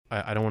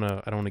I don't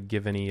want to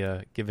give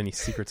any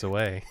secrets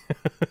away.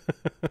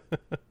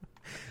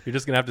 You're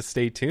just gonna have to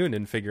stay tuned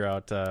and figure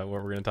out what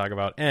we're gonna talk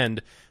about,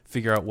 and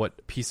figure out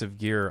what piece of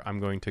gear I'm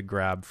going to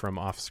grab from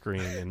off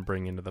screen and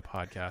bring into the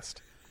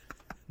podcast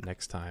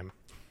next time.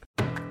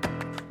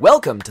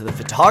 Welcome to the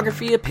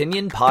Photography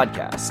Opinion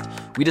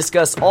Podcast. We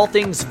discuss all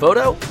things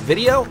photo,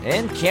 video,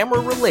 and camera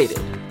related.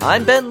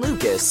 I'm Ben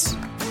Lucas.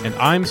 And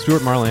I'm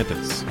Stuart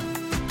Marlantis.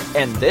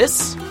 And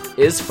this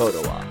is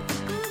Photo Op.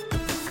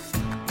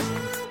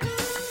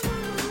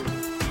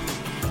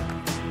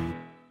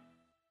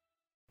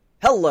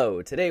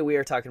 Hello, today we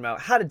are talking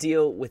about how to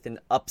deal with an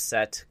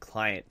upset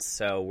client.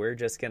 So we're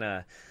just going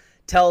to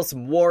tell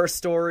some war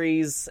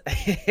stories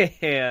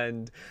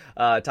and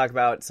talk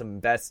about some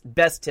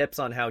best tips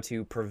on how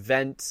to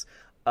prevent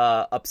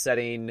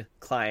upsetting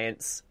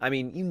clients. I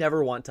mean, you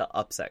never want to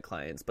upset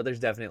clients, but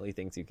there's definitely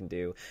things you can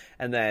do.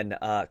 And then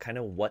kind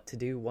of what to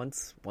do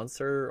once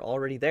they're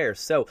already there.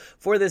 So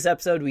for this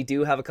episode, we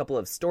do have a couple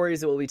of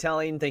stories that we'll be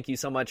telling. Thank you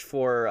so much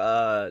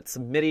for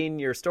submitting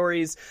your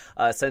stories.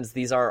 Since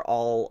these are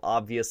all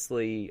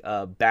obviously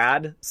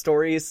bad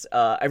stories,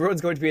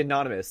 everyone's going to be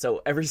anonymous.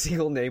 So every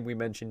single name we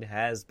mentioned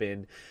has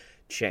been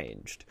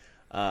changed.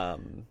 Wait a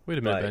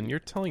minute, Ben. You're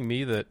telling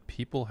me that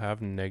people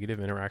have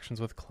negative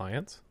interactions with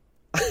clients?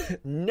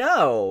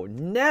 No,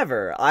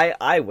 never.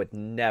 I would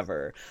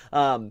never.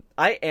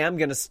 I am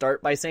going to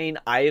start by saying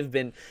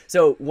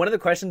so one of the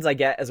questions I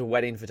get as a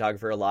wedding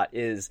photographer a lot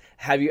is,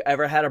 have you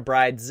ever had a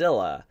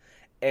bridezilla?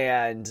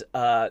 And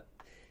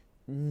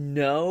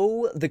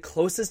no, the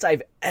closest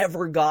I've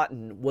ever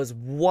gotten was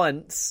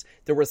once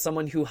there was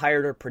someone who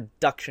hired a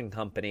production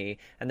company,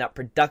 and that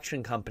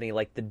production company,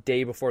 like the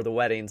day before the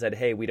wedding, said,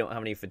 hey, we don't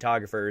have any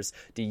photographers.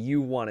 Do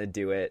you want to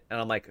do it? And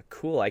I'm like,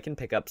 cool, I can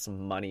pick up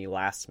some money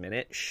last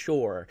minute.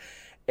 Sure.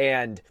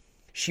 And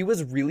she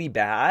was really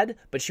bad,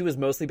 but she was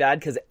mostly bad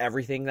because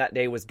everything that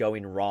day was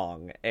going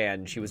wrong.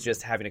 And she was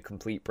just having a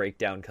complete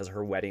breakdown because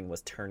her wedding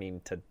was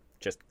turning to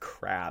just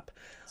crap.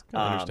 It's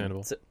kind of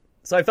understandable.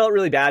 So I felt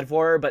really bad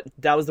for her, but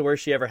that was the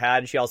worst she ever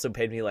had. She also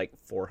paid me like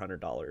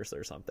 $400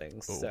 or something.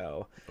 Oh,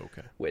 so,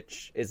 okay.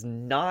 Which is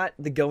not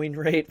the going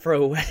rate for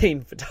a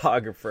wedding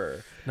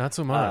photographer. Not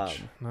so much.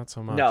 Not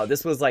so much. No,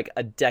 this was like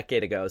a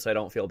decade ago, so I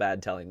don't feel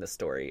bad telling this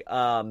story.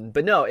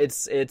 But no,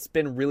 it's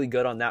been really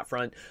good on that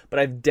front. But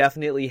I've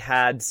definitely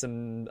had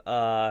some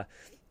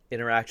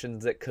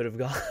interactions that could have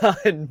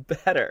gone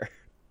better.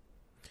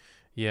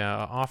 Yeah,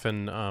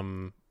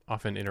 often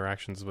bad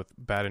interactions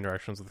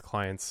with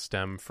clients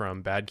stem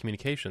from bad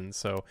communication.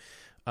 So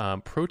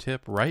pro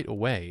tip right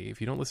away, if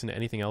you don't listen to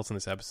anything else in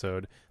this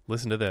episode,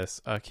 listen to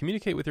this.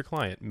 Communicate with your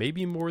client,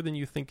 maybe more than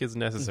you think is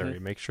necessary.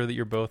 Mm-hmm. Make sure that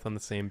you're both on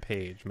the same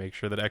page. Make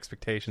sure that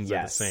expectations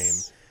are the same.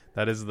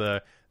 That is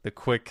the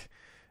quick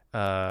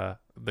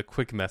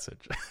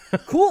message.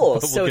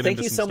 Cool. So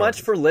thank you so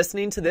much for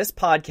listening to this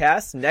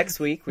podcast. Next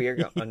week we are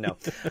going, no.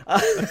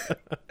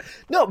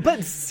 No,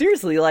 but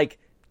seriously, like,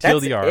 that's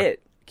TLDR.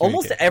 it.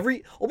 Almost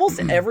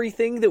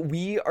everything that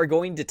we are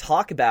going to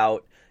talk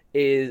about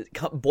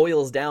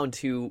boils down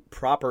to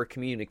proper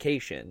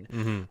communication.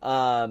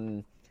 Mm-hmm.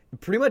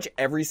 Pretty much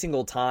every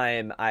single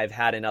time I've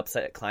had an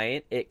upset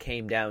client, it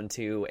came down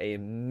to a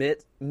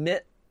mismatch.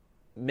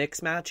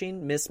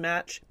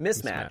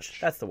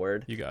 That's the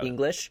word. You got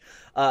English.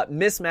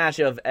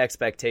 Mismatch of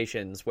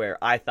expectations, where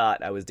I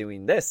thought I was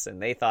doing this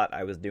and they thought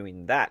I was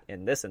doing that,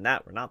 and this and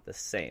that were not the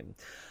same.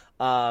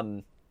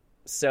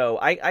 So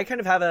I kind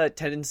of have a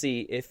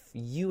tendency, if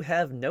you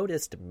have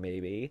noticed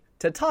maybe,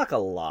 to talk a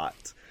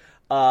lot.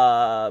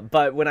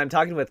 But when I'm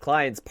talking with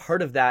clients,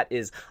 part of that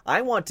is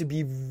I want to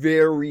be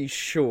very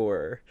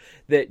sure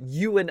that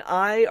you and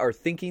I are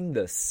thinking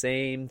the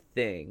same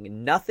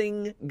thing.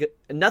 Nothing,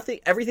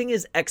 everything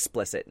is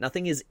explicit.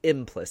 Nothing is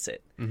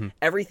implicit. Mm-hmm.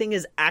 Everything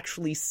is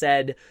actually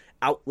said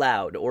out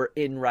loud or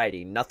in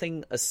writing.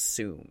 Nothing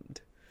assumed.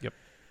 Yep.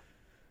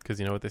 Because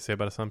you know what they say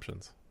about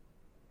assumptions.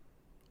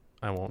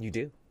 I won't. You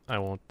do? I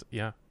won't.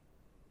 Yeah.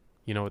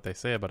 You know what they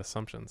say about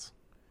assumptions.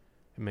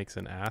 It makes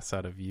an ass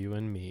out of you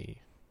and me.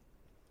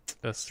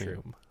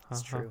 Assume.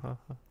 It's true.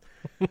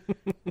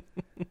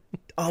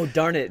 Oh,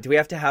 darn it. Do we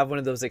have to have one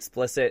of those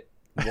explicit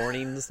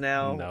warnings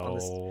now?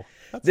 No.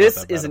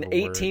 This is an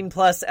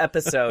 18-plus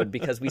episode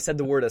because we said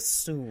the word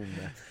assume.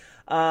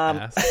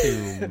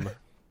 Assume.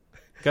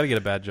 Got to get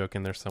a bad joke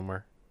in there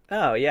somewhere.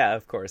 Oh, yeah,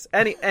 of course.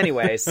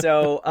 Anyway,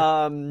 so,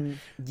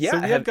 yeah. So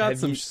we have got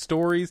some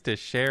stories to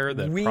share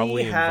that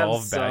probably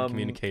involve bad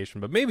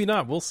communication, but maybe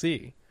not. We'll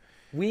see.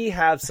 We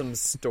have some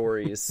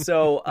stories.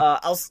 So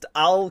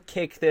I'll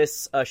kick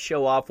this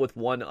show off with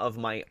one of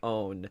my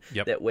own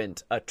that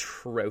went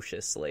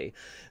atrociously.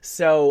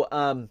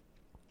 So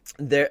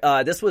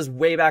this was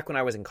way back when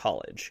I was in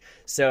college.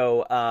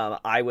 So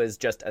I was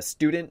just a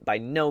student, by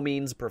no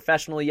means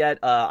professional yet.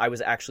 I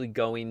was actually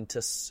going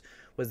to...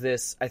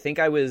 this, I think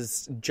I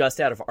was just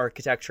out of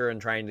architecture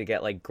and trying to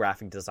get like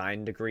graphic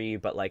design degree,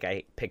 but like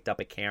I picked up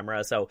a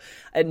camera. So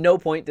at no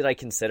point did I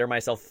consider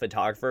myself a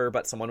photographer,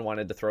 but someone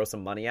wanted to throw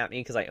some money at me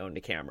because I owned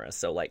a camera.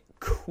 So like,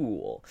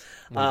 cool.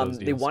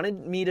 They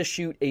wanted me to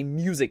shoot a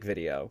music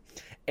video.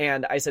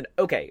 And I said,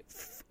 okay,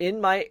 in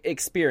my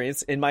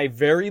experience, in my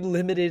very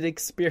limited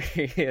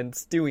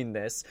experience doing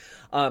this,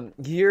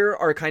 here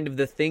are kind of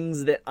the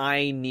things that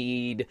I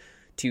need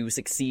to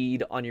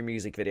succeed on your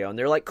music video. And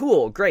they're like,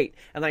 cool, great.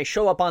 And I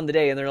show up on the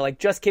day and they're like,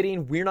 just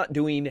kidding, we're not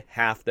doing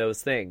half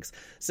those things.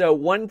 So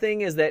one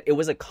thing is that it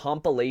was a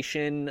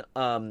compilation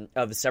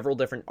of several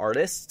different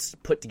artists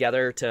put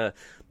together to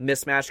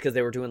mismatch because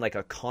they were doing like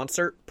a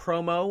concert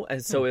promo.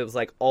 And so it was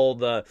like all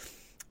the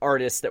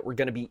artists that were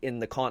going to be in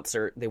the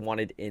concert they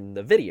wanted in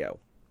the video.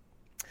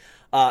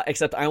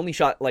 Except I only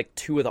shot like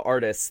 2 of the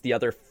artists. The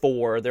other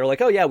 4, they're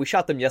like, oh yeah, we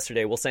shot them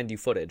yesterday, we'll send you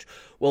footage.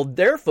 Well,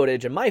 their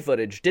footage and my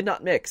footage did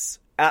not mix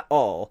at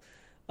all.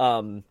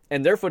 And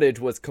their footage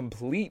was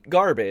complete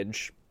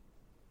garbage.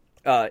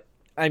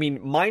 I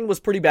mean, mine was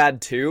pretty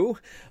bad too,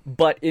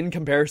 but in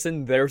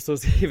comparison, theirs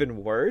was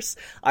even worse.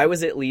 I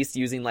was at least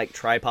using like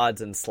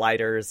tripods and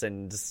sliders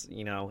and,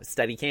 you know,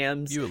 steady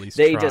cams. You at least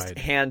They tried. just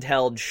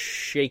handheld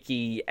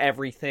shaky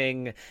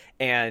everything,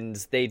 and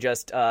they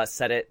just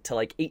set it to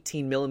like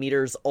 18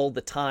 millimeters all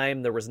the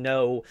time. There was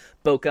no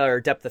bokeh or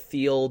depth of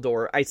field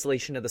or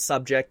isolation of the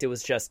subject. It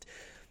was just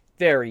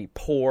very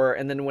poor.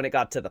 And then when it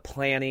got to the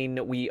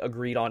planning, we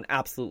agreed on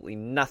absolutely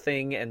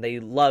nothing, and they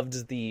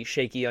loved the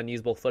shaky,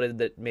 unusable footage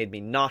that made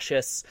me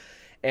nauseous.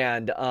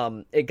 And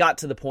it got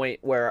to the point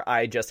where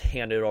I just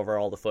handed over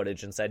all the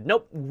footage and said,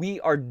 nope,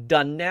 we are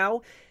done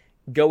now.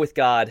 Go with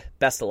God.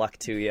 Best of luck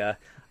to you.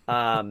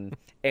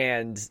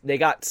 And they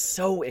got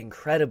so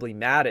incredibly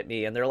mad at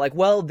me, and they're like,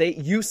 well,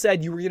 you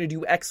said you were going to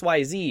do X,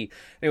 Y, Z.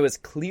 And it was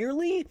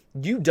clearly,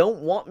 you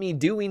don't want me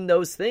doing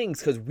those things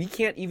because we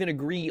can't even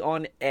agree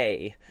on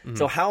A. Mm-hmm.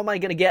 So how am I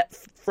going to get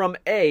from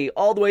A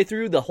all the way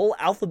through the whole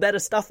alphabet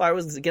of stuff I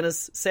was going to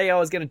say I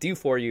was going to do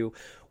for you?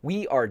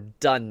 We are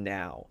done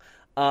now.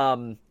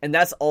 And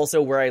that's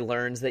also where I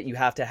learned that you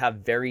have to have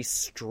very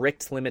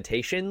strict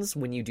limitations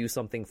when you do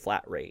something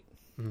flat rate.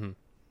 Mm-hmm.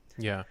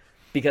 Yeah.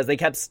 Because they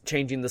kept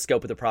changing the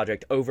scope of the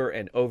project over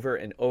and over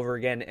and over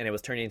again, and it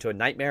was turning into a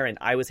nightmare, and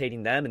I was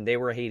hating them, and they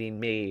were hating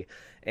me,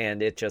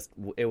 and it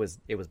was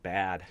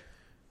bad.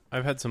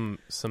 I've had some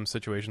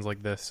situations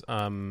like this,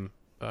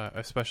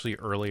 especially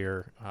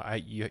earlier.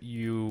 I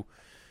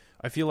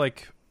feel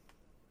like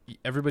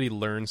everybody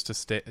learns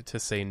to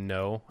say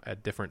no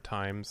at different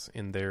times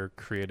in their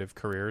creative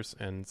careers,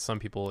 and some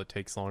people it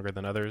takes longer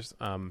than others.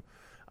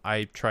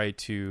 I try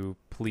to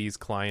please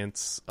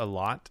clients a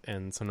lot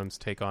and sometimes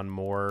take on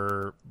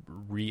more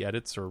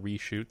re-edits or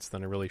reshoots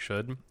than I really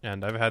should.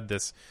 And I've had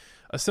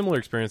a similar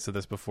experience to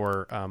this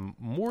before,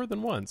 more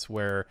than once,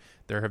 where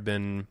there have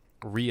been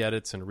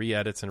re-edits and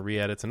re-edits and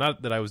re-edits. And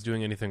not that I was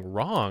doing anything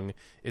wrong.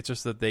 It's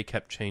just that they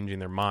kept changing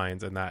their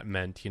minds, and that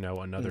meant,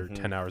 another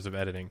 10 hours of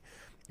editing.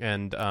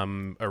 And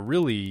a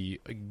really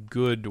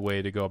good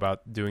way to go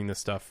about doing this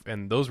stuff,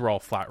 and those were all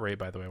flat rate,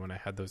 by the way, when I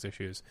had those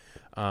issues,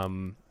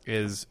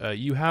 is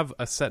you have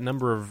a set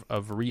number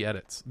of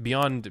re-edits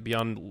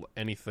beyond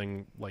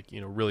anything like,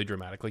 really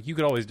dramatic. Like, you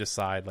could always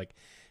decide, like,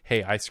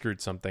 hey, I screwed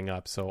something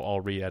up, so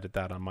I'll re-edit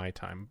that on my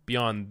time.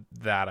 Beyond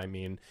that, I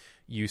mean,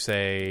 you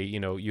say,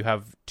 you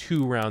have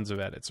 2 rounds of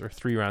edits or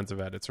 3 rounds of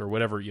edits or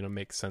whatever,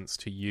 makes sense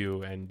to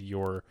you and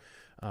your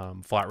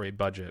flat rate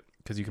budget,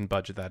 because you can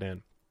budget that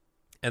in.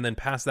 And then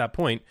past that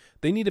point,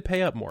 they need to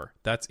pay up more.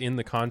 That's in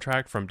the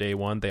contract from day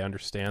one. They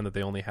understand that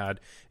they only had,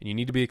 and you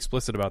need to be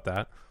explicit about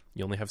that.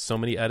 You only have so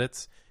many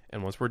edits,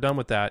 and once we're done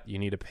with that, you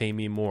need to pay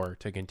me more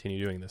to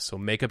continue doing this. So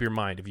make up your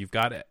mind. If you've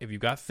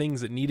got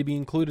things that need to be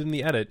included in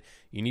the edit,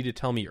 you need to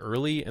tell me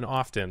early and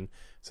often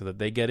so that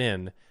they get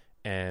in.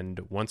 And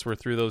once we're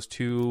through those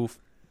 2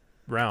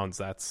 rounds,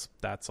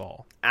 that's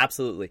all.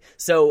 Absolutely.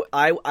 So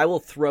I will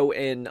throw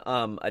in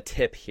a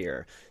tip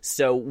here.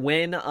 So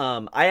when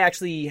I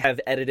actually have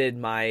edited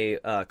my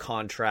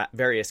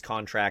various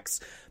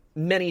contracts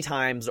many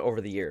times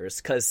over the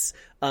years, because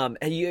have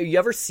you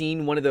ever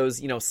seen one of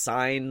those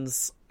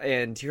signs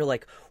and you're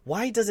like,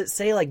 why does it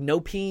say like no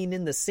peeing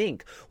in the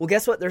sink? Well,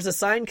 guess what? There's a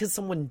sign because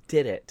someone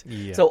did it.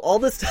 Yeah. So all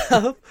the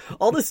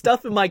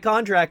stuff in my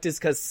contract is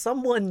because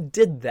someone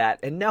did that,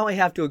 and now I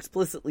have to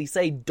explicitly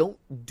say don't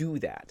do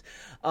that.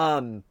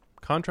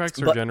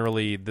 Contracts are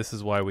generally, this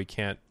is why we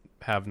can't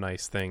have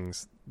nice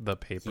things, the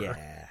paper.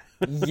 Yeah.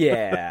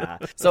 Yeah.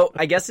 So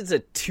I guess it's a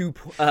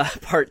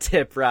 2-part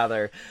tip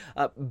rather.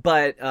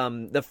 But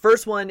the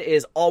first one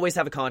is always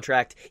have a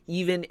contract,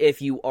 even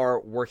if you are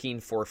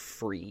working for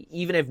free,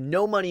 even if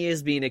no money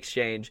is being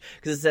exchanged,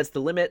 because it sets the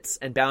limits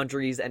and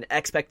boundaries and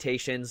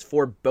expectations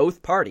for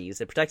both parties.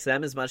 It protects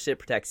them as much as it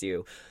protects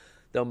you.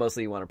 They'll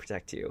mostly want to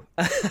protect you.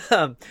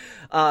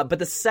 But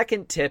the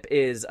second tip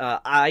is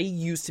I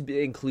used to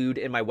include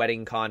in my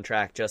wedding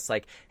contract just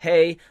like,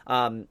 hey,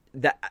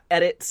 the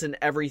edits and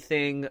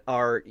everything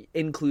are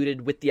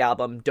included with the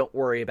album. Don't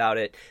worry about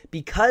it.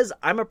 Because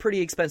I'm a pretty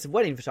expensive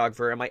wedding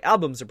photographer and my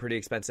albums are pretty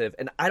expensive,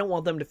 and I don't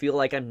want them to feel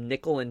like I'm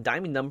nickel and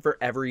diming them for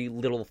every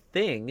little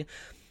thing.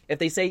 If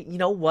they say, you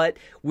know what,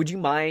 would you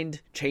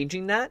mind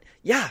changing that?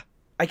 Yeah,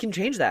 I can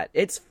change that.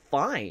 It's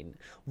fine.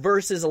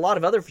 Versus a lot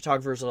of other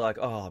photographers are like,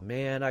 oh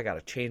man, I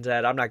gotta change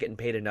that. I'm not getting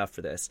paid enough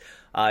for this.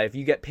 If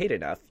you get paid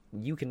enough,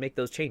 you can make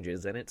those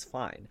changes and it's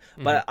fine.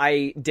 Mm-hmm. But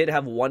I did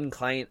have one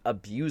client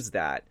abuse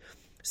that,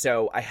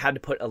 so I had to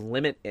put a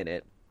limit in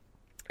it.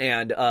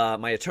 And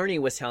my attorney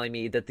was telling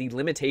me that the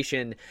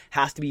limitation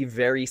has to be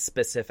very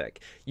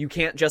specific. You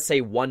can't just say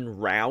one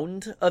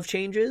round of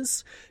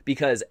changes,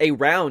 because a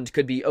round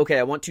could be, okay,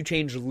 I want to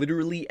change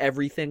literally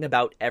everything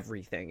about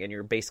everything. And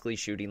you're basically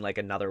shooting like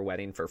another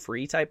wedding for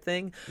free type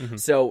thing. Mm-hmm.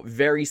 So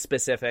very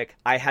specific.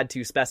 I had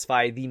to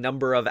specify the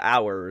number of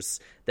hours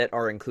that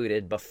are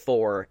included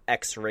before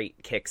X rate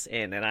kicks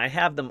in. And I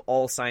have them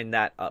all sign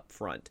that up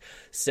front.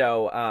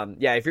 So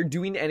yeah, if you're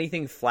doing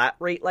anything flat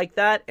rate like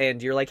that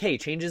and you're like, hey,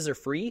 changes are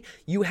free,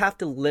 you have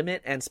to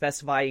limit and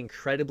specify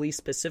incredibly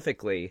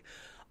specifically.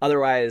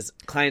 Otherwise,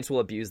 clients will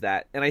abuse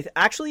that. And now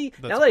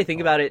that I think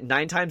about it,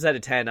 9 times out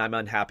of 10, I'm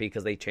unhappy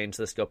because they changed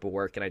the scope of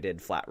work and I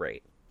did flat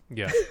rate.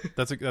 Yeah,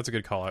 that's a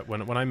good call out.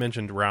 When I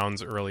mentioned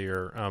rounds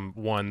earlier,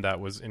 one that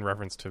was in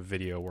reference to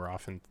video, where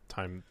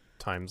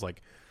oftentimes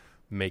like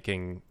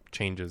making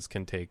changes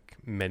can take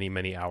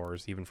many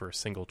hours even for a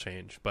single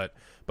change. But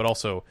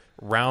also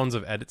rounds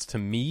of edits to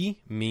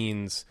me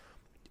means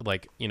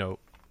like,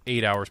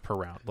 8 hours per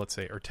round, let's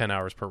say, or 10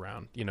 hours per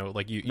round.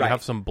 Like you right.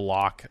 have some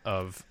block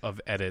of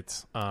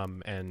edits,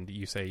 and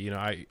you say,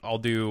 we'll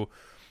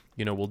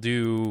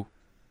do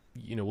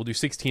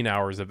 16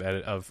 hours of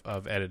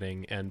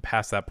editing, and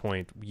past that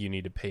point, you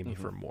need to pay me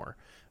for more.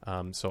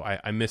 So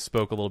I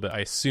misspoke a little bit. I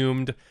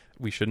assumed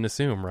we shouldn't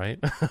assume, right?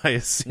 I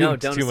assumed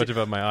too much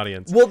about my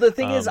audience. Well, the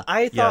thing is,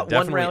 I thought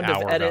one round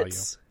of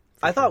edits. Value.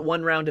 I thought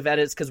one round of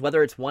edits, because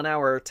whether it's 1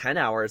 hour or 10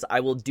 hours,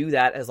 I will do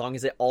that as long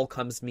as it all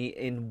comes to me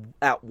in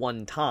at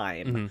one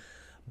time. Mm-hmm.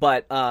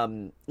 But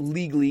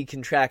legally,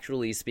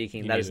 contractually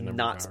speaking, that is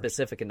not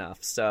specific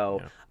enough.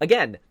 So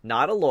again,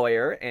 not a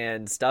lawyer,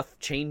 and stuff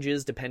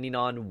changes depending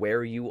on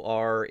where you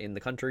are in the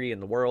country,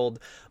 in the world.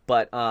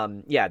 But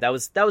yeah, that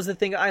was the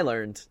thing I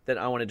learned that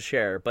I wanted to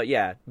share. But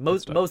yeah,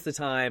 most of the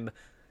time,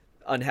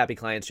 unhappy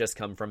clients just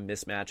come from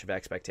mismatch of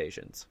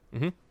expectations.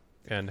 Mm-hmm.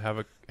 And have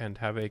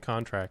a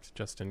contract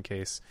just in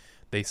case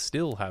they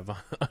still have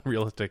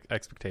unrealistic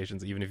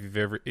expectations, even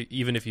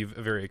if you've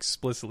very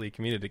explicitly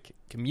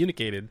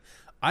communicated.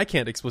 I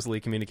can't explicitly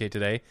communicate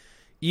today.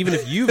 Even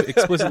if you've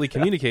explicitly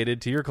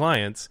communicated to your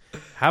clients,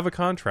 have a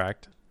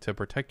contract to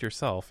protect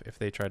yourself if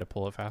they try to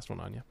pull a fast one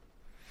on you.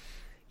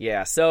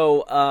 Yeah.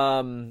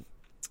 So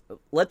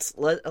let's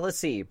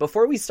see,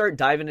 before we start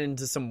diving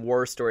into some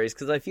war stories,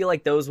 because I feel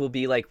like those will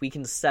be like, we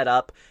can set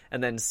up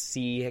and then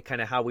see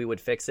kind of how we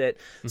would fix it.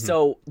 Mm-hmm.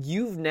 So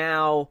you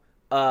now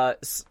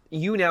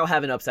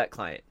have an upset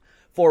client.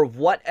 For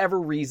whatever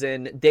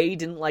reason, they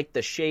didn't like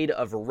the shade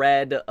of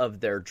red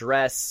of their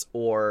dress,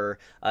 or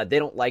they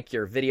don't like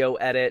your video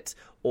edit,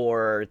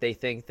 or they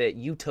think that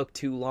you took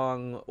too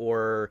long,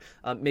 or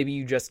maybe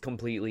you just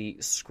completely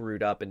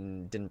screwed up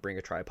and didn't bring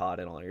a tripod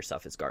and all your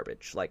stuff is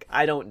garbage. Like,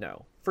 I don't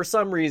know. For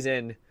some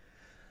reason,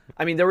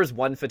 I mean, there was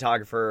one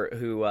photographer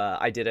who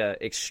I did an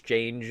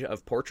exchange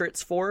of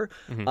portraits for.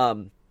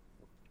 Mm-hmm.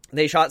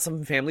 They shot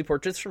some family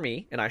portraits for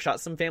me, and I shot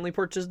some family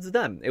portraits of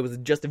them. It was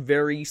just a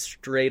very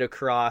straight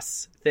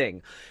across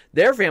thing.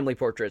 Their family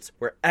portraits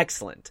were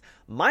excellent.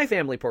 My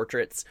family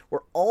portraits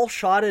were all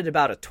shot at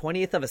about a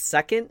 20th of a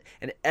second,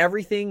 and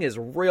everything is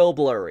real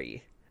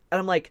blurry. And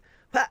I'm like,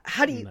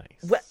 how do you...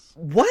 Nice.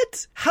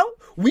 What? How?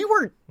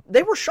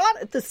 They were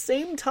shot at the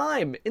same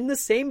time, in the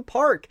same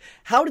park.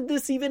 How did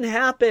this even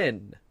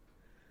happen?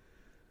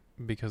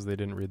 Because they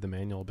didn't read the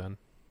manual, Ben.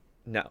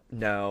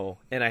 No,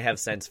 and I have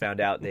since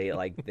found out they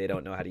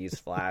don't know how to use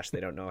Flash, they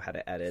don't know how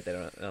to edit, they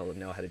don't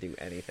know how to do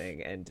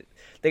anything, and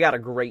they got a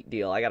great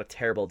deal. I got a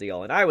terrible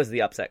deal, and I was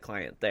the upset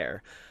client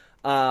there.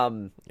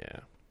 Yeah.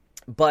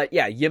 But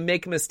yeah, you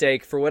make a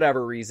mistake for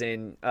whatever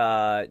reason.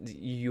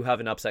 You have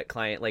an upset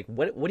client. Like,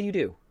 what do you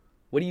do?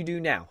 What do you do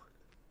now?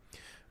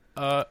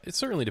 It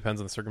certainly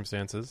depends on the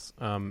circumstances.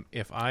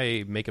 If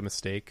I make a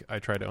mistake, I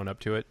try to own up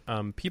to it.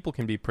 People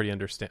can be pretty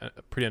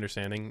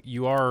understanding.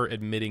 You are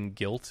admitting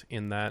guilt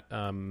in that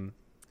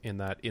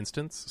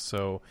instance,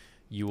 so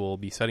you will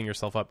be setting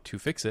yourself up to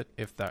fix it.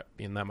 That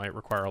might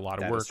require a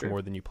lot of work,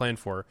 more than you planned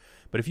for.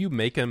 But if you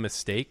make a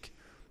mistake,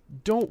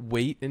 don't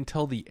wait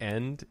until the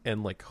end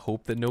and like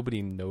hope that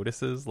nobody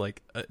notices.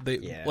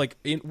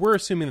 We're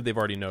assuming that they've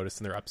already noticed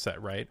and they're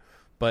upset, right?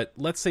 But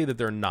let's say that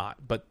they're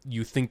not, but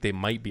you think they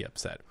might be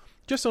upset.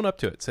 Just own up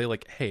to it. Say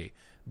like, hey,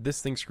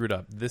 this thing screwed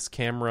up. This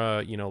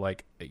camera,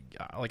 like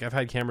I've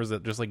had cameras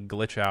that just like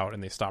glitch out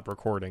and they stop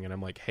recording. And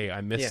I'm like, hey,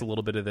 I missed a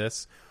little bit of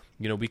this.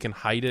 we can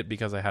hide it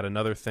because I had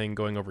another thing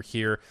going over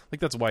here. Like,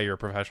 that's why you're a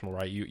professional,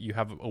 right? You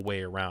have a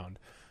way around.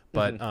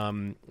 But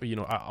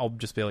I'll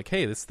just be like,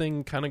 hey, this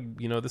thing kind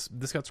of,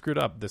 this got screwed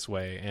up this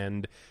way,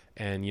 and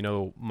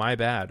my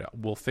bad.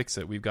 We'll fix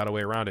it. We've got a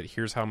way around it.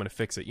 Here's how I'm going to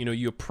fix it.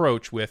 You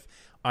approach with,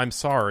 I'm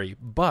sorry,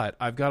 but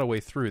I've got a way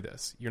through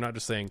this. You're not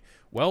just saying,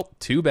 well,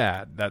 too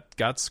bad, that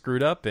got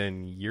screwed up,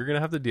 and you're going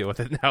to have to deal with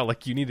it now.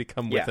 Like, you need to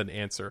come with an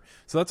answer.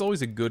 So that's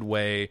always a good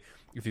way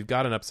if you've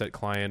got an upset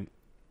client.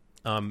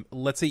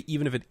 Let's say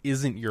even if it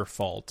isn't your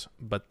fault,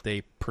 but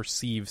they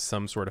perceive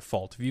some sort of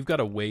fault. If you've got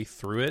a way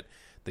through it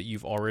that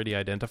you've already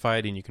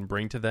identified and you can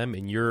bring to them,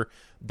 and you're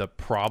the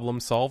problem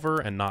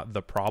solver and not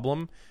the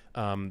problem,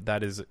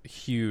 that is a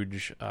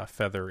huge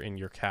feather in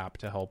your cap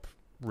to help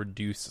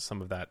reduce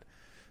some of that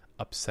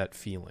upset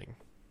feeling.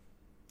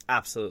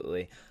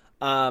 Absolutely.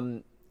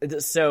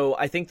 So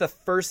I think the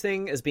first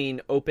thing is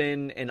being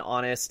open and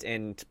honest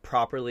and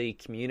properly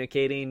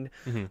communicating.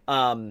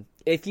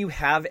 If you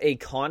have a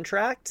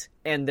contract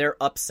and they're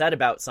upset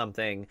about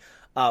something,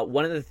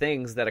 one of the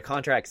things that a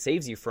contract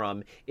saves you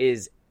from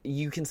is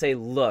you can say,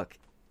 look,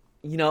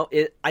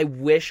 I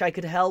wish I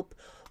could help,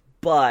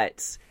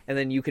 but, and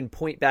then you can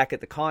point back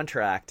at the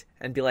contract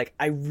and be like,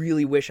 I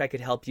really wish I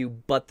could help you,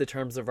 but the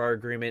terms of our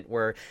agreement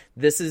were,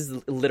 this is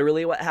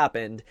literally what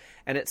happened,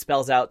 and it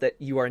spells out that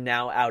you are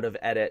now out of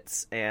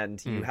edits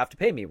and you have to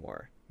pay me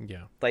more.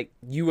 Yeah. Like,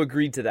 you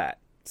agreed to that.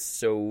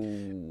 So,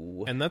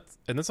 and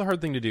that's a hard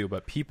thing to do,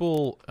 but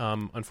people,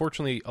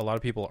 unfortunately, a lot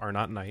of people are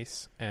not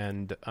nice,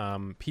 and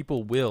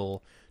people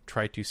will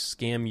try to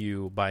scam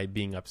you by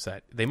being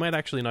upset. They might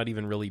actually not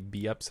even really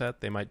be upset.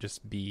 They might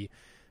just be,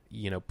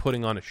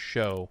 putting on a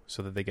show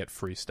so that they get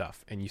free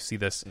stuff. And you see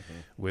this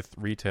with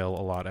retail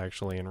a lot,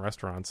 actually, in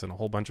restaurants and a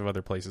whole bunch of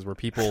other places where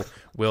people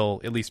will,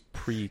 at least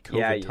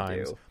pre-COVID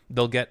times,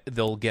 they'll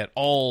get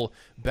all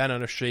bent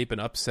out of shape and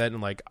upset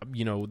and like,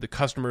 the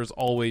customer's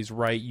always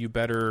right. You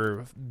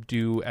better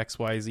do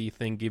XYZ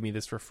thing. Give me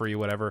this for free,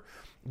 whatever.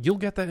 You'll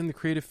get that in the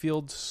creative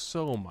field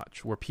so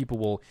much, where people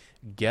will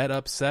get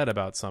upset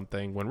about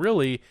something when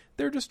really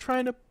they're just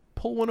trying to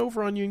pull one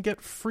over on you and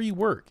get free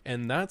work.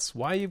 And that's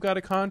why you've got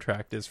a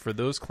contract, is for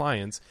those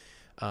clients.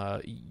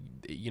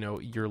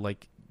 You're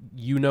like,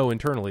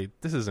 internally,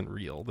 this isn't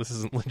real, this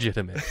isn't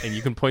legitimate, and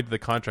you can point to the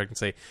contract and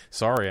say,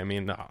 sorry, I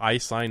mean, I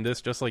signed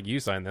this just like you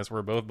signed this,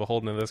 we're both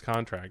beholden to this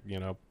contract,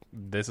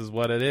 this is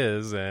what it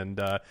is,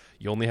 and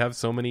you only have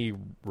so many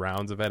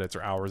rounds of edits,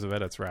 or hours of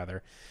edits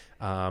rather,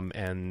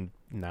 and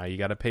now you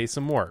got to pay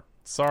some more.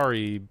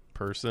 Sorry,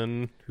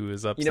 person who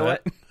is upset. You know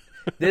what?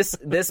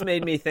 This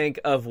made me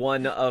think of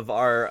one of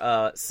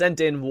our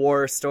sent-in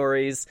war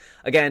stories.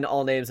 Again,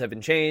 all names have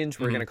been changed.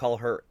 We're going to call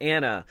her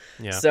Anna.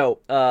 Yeah. So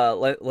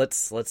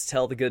let's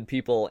tell the good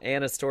people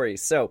Anna's story.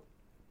 So,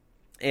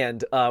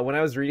 and when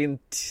I was reading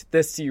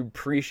this to you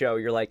pre-show,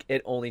 you're like,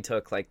 it only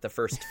took like the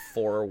first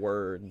 4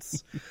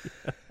 words.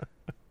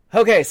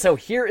 Okay, so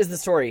here is the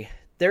story.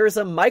 There is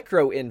a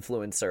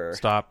micro-influencer.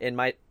 Stop. In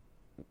my...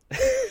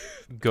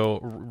 Go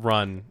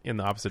run in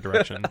the opposite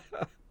direction.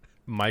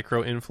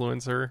 Micro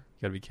influencer?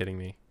 You gotta be kidding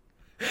me.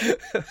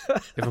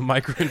 If a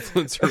micro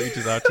influencer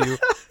reaches out to you,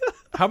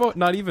 how about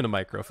not even a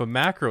micro? If a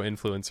macro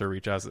influencer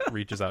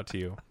reaches out to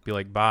you, be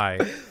like, bye.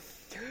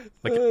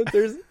 Like,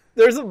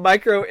 there's a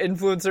micro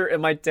influencer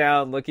in my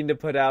town looking to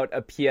put out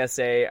a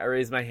PSA. I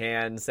raised my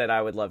hand, said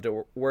I would love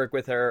to work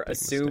with her,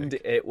 assumed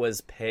it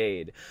was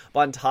paid.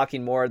 Upon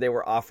talking more, they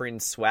were offering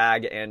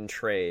swag and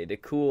trade.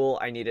 Cool,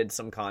 I needed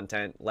some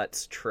content.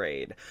 Let's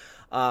trade.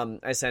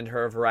 I send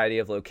her a variety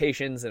of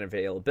locations and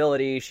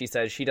availability. She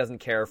says she doesn't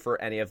care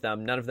for any of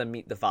them. None of them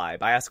meet the vibe.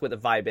 I ask what the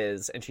vibe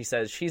is, and she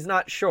says she's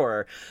not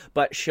sure,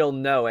 but she'll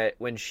know it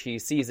when she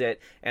sees it,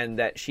 and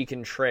that she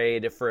can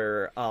trade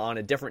for on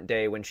a different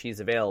day when she's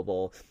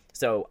available.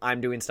 So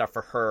I'm doing stuff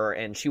for her,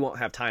 and she won't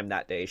have time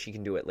that day. She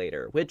can do it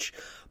later, which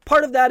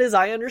part of that is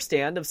I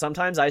understand. Of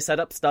sometimes I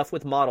set up stuff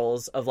with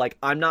models of like,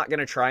 I'm not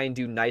going to try and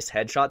do nice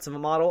headshots of a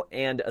model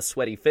and a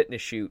sweaty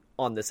fitness shoot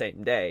on the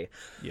same day.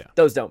 Yeah.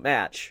 Those don't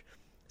match.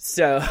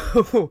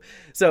 So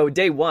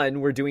day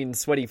one, we're doing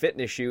sweaty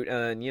fitness shoot,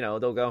 and,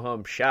 they'll go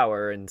home,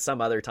 shower, and some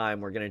other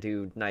time we're going to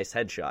do nice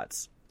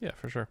headshots. Yeah,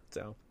 for sure.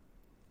 So,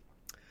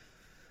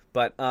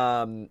 but,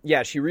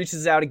 she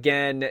reaches out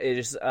again. It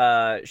is,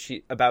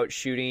 about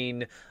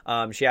shooting.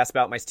 She asks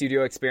about my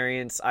studio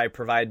experience. I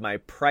provide my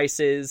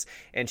prices,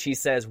 and she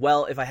says,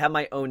 well, if I have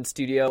my own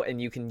studio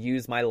and you can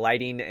use my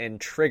lighting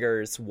and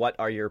triggers, what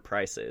are your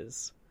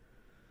prices?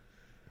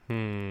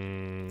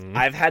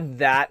 I've had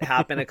that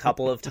happen a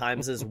couple of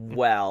times as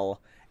well.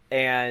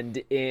 And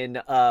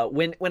in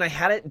when I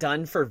had it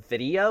done for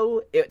video,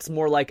 it's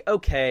more like,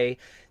 okay,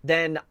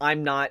 then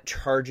I'm not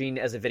charging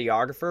as a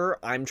videographer.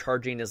 I'm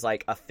charging as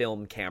like a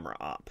film camera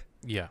op.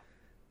 Yeah.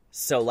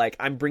 So like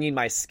I'm bringing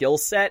my skill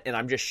set and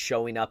I'm just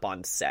showing up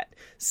on set.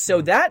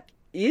 So that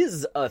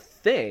is a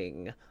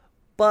thing.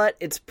 but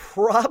it's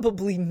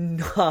probably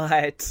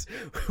not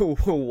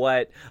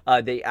what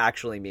they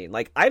actually mean.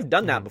 Like, I've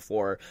done that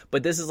before,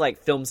 but this is like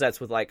film sets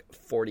with like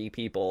 40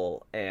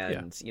 people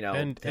and, you know,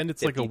 and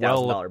it's like a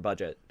 $50,000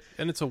 budget.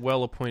 And it's a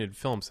well-appointed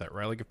film set,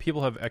 right? Like, if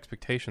people have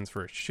expectations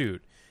for a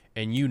shoot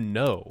and you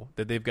know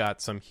that they've got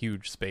some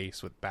huge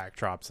space with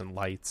backdrops and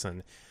lights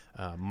and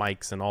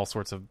mics and all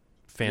sorts of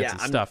fancy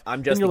stuff.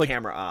 I'm just the like,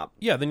 camera op.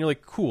 Yeah, then you're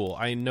like, cool,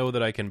 I know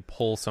that I can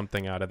pull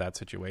something out of that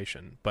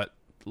situation. But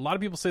a lot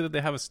of people say that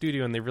they have a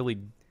studio and they really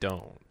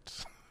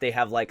don't. They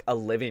have like a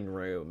living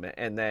room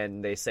and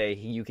then they say,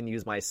 you can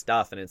use my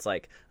stuff, and it's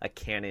like a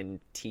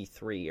Canon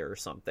T3 or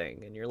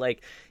something. And you're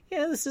like,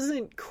 yeah, this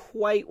isn't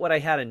quite what I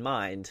had in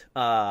mind.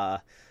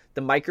 The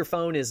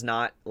microphone is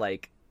not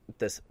like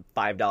this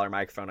 $5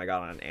 microphone I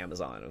got on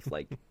Amazon of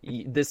like,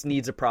 this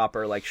needs a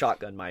proper like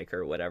shotgun mic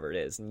or whatever it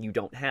is, and you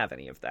don't have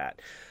any of that.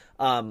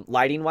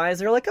 Lighting wise,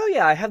 they're like, oh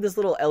yeah, I have this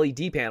little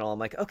LED panel. I'm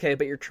like, okay,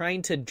 but you're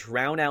trying to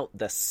drown out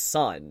the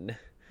sun.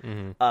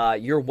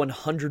 Your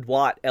 100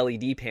 watt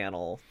LED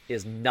panel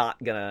is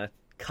not gonna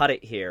cut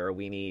it here.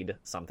 We need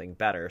something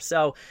better.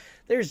 So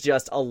there's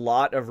just a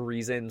lot of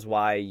reasons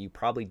why you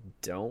probably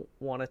don't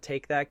want to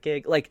take that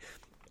gig. Like,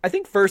 I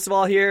think first of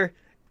all here,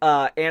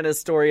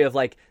 Anna's story of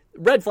like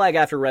red flag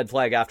after red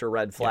flag after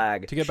red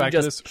flag. Yeah. To get back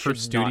to this, her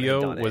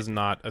studio was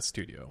not a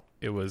studio.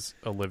 It was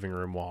a living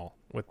room wall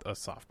with a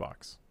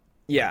softbox.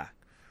 Yeah.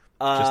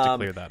 Just to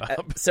clear that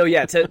up. So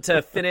yeah,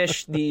 to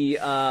finish the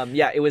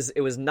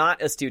it was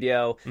not a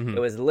studio. It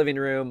was a living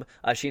room.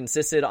 She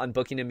insisted on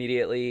booking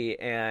immediately,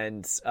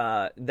 and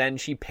then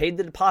she paid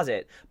the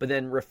deposit, but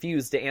then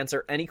refused to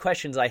answer any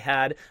questions I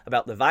had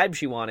about the vibe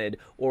she wanted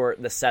or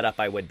the setup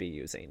I would be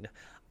using.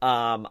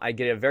 I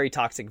get a very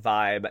toxic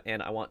vibe,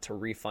 and I want to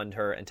refund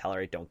her and tell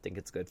her I don't think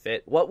it's a good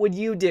fit. What would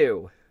you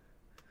do?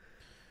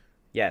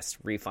 Yes,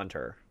 refund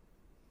her.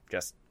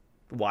 Just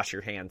wash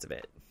your hands of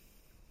it.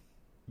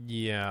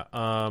 Yeah.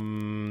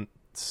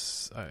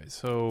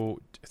 So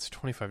it's a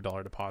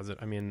 $25 deposit.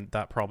 I mean,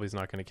 that probably is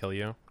not going to kill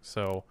you.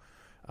 So,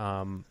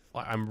 I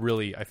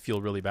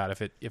feel really bad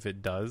if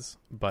it does,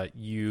 but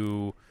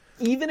even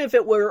if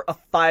it were a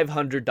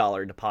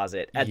 $500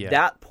 deposit, at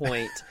that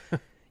point,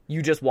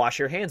 you just wash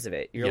your hands of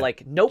it. You're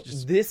like, nope,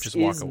 this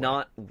is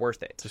not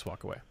worth it. Just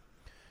walk away.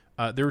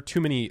 There were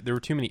too many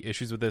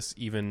issues with this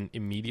even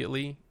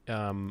immediately.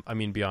 I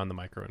mean, beyond the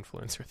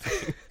micro-influencer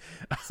thing.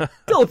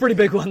 Still a pretty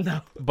big one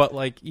though. But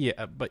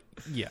that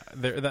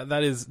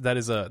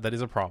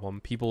is a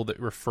problem. People that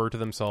refer to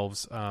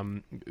themselves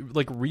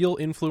like real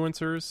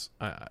influencers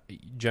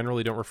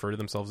generally don't refer to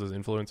themselves as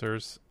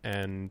influencers,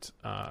 and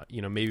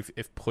maybe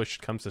if push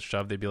comes to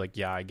shove, they'd be like,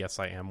 yeah, I guess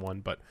I am one.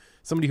 But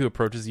somebody who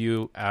approaches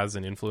you as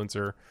an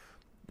influencer,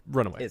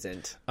 run away.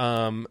 Isn't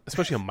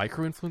especially a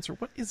micro-influencer.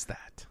 What is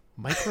that?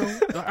 Micro?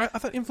 I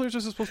thought influencers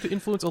are supposed to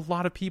influence a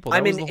lot of people.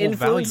 I'm an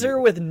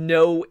influencer with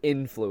no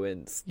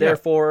influence.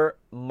 Therefore,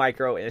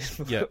 micro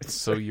influencer. Yeah,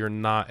 so you're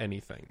not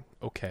anything.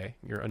 Okay,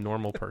 you're a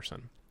normal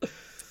person.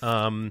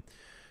 One,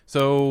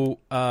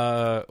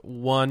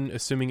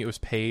 assuming it was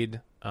paid,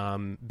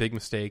 big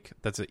mistake.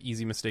 That's an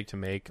easy mistake to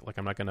make. Like,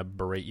 I'm not going to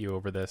berate you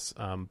over this,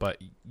 but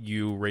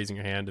you raising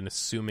your hand and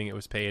assuming it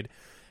was paid,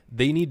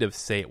 they need to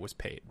say it was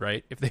paid,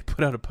 right? If they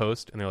put out a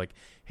post and they're like,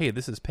 hey,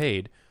 this is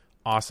paid,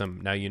 awesome.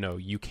 Now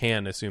you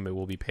can assume it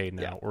will be paid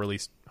now, or at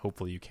least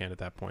hopefully you can at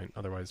that point.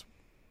 Otherwise,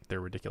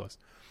 they're ridiculous.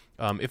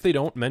 If they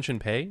don't mention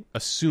pay,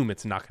 assume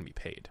it's not going to be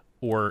paid,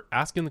 or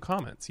ask in the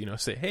comments.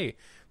 Say, hey,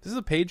 this is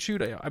a paid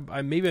shoot.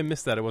 I maybe I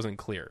missed that. It wasn't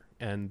clear,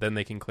 and then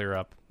they can clear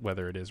up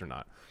whether it is or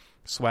not.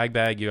 Swag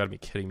bag, you got to be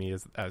kidding me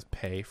as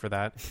pay for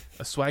that.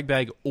 A swag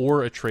bag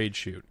or a trade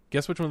shoot.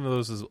 Guess which one of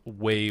those is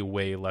way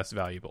less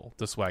valuable?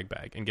 The swag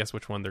bag, and guess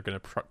which one they're going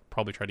to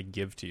probably try to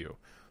give to you.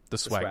 The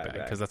swag bag,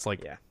 because that's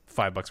like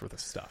 $5 worth of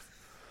stuff.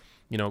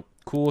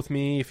 Cool with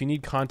me. If you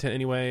need content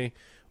anyway,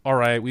 all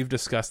right. We've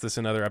discussed this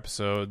in other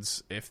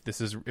episodes. If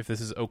this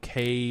is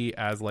okay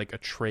as like a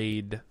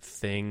trade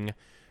thing,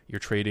 you're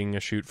trading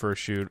a shoot for a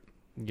shoot.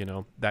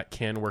 That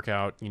can work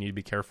out. You need to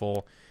be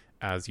careful.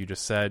 As you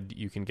just said,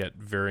 you can get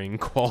varying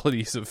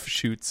qualities of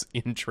shoots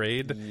in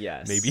trade.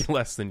 Yes, maybe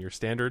less than your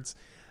standards.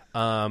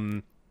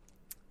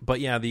 But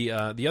yeah, the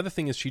other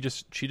thing is she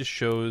just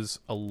shows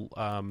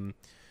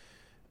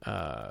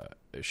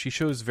she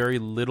shows very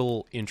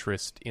little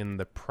interest in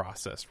the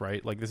process,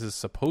 right? Like, this is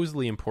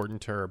supposedly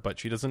important to her, but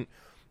she doesn't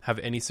have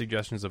any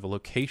suggestions of a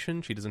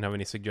location. She doesn't have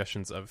any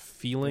suggestions of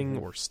feeling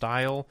or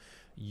style.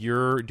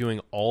 You're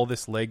doing all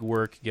this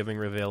legwork, giving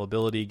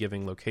availability,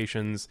 giving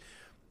locations,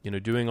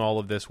 doing all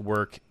of this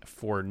work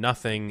for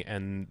nothing,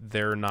 and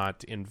they're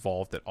not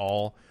involved at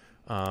all.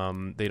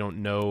 They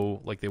don't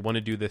know, like, they want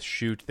to do this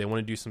shoot. They want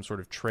to do some sort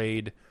of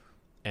trade,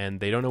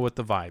 and they don't know what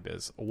the vibe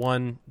is.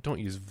 One, don't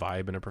use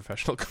vibe in a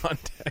professional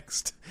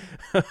context.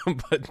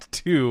 But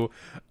two,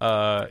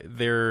 if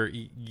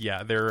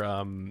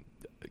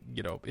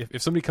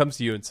somebody comes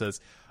to you and says,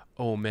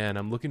 oh man,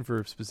 I'm looking for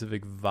a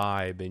specific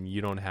vibe and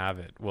you don't have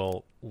it,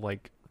 well,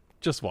 like,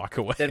 just walk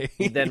away.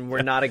 Then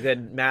we're not a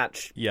good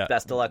match. Yeah.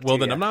 Best of luck. Well,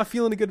 to then you. I'm not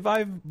feeling a good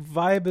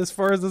vibe as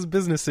far as this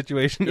business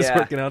situation is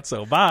working out.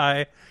 So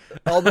bye.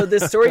 Although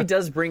this story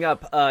does bring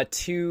up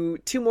two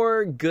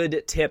more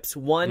good tips.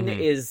 One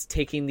is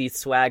taking the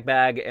swag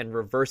bag and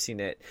reversing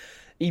it.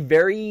 A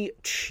very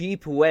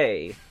cheap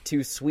way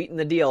to sweeten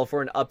the deal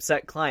for an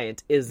upset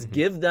client is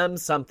give them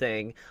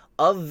something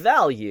of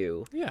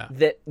value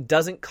that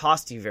doesn't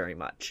cost you very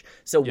much.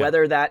 So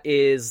whether that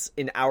is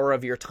an hour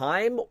of your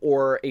time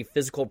or a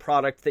physical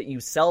product that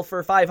you sell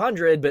for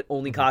 $500 but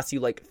only costs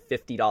you like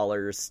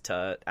 $50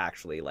 to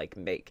actually like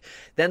make,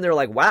 then they're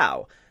like,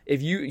 wow,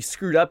 if you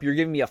screwed up, you're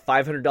giving me a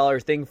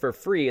 $500 thing for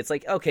free. It's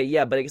like, okay,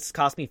 yeah, but it's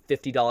cost me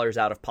 $50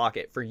 out of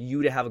pocket for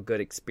you to have a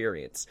good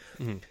experience.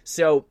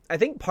 So I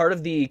think part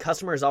of the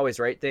customer is always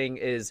right thing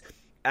is,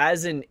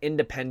 as an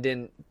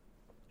independent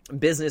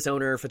business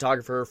owner,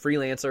 photographer,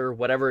 freelancer,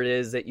 whatever it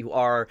is that you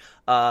are,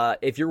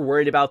 if you're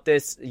worried about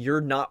this,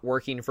 you're not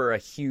working for a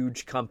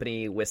huge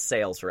company with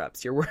sales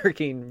reps. You're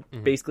working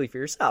basically for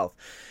yourself.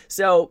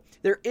 So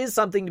there is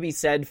something to be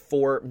said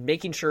for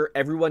making sure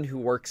everyone who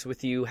works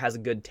with you has a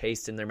good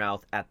taste in their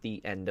mouth at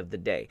the end of the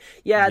day.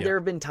 There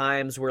have been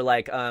times where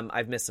like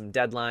I've missed some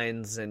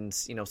deadlines and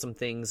some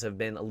things have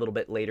been a little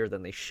bit later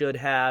than they should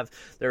have.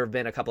 There have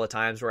been a couple of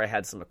times where I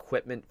had some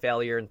equipment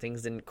failure and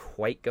things didn't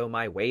quite go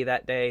my way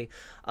that day.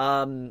 But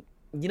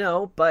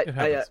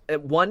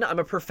I'm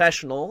a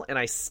professional and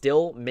I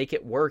still make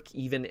it work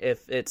even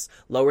if it's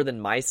lower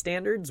than my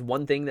standards.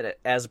 One thing that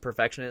as a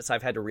perfectionist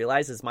I've had to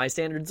realize is my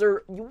standards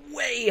are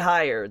way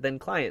higher than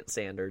client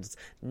standards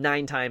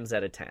 9 times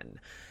out of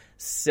 10.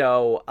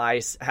 So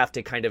I have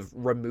to kind of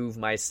remove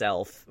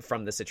myself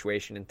from the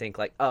situation and think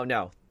like, oh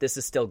no, this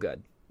is still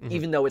good.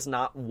 Even though it's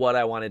not what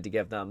I wanted to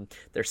give them,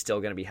 they're still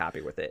going to be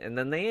happy with it. And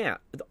then they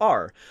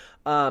are.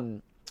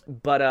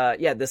 But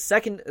the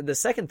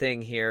second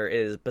thing here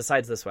is,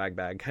 besides the swag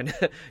bag, kind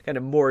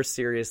of more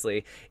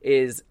seriously,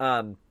 is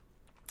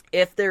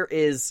if there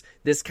is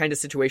this kind of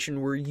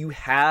situation where you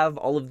have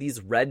all of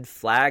these red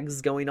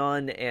flags going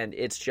on and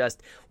it's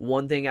just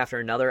one thing after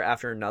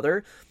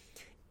another,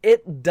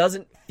 it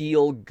doesn't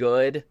feel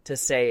good to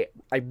say,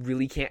 I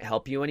really can't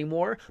help you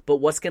anymore. But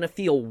what's going to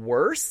feel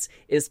worse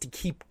is to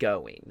keep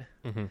going.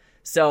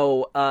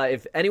 So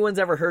if anyone's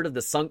ever heard of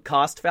the sunk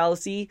cost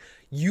fallacy,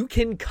 you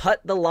can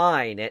cut the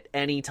line at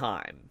any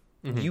time.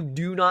 You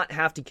do not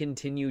have to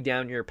continue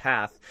down your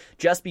path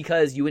just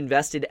because you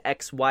invested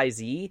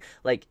XYZ.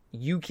 Like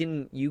you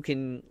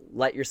can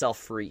let yourself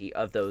free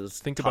of those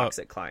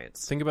toxic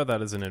clients. Think about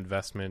that as an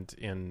investment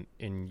in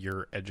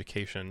your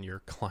education,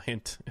 your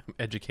client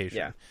education.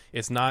 Yeah.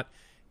 It's not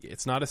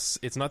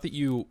that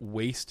you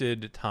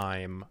wasted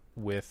time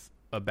with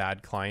a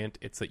bad client.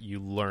 It's that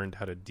you learned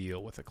how to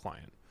deal with a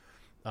client.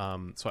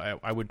 So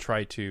I would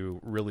try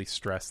to really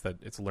stress that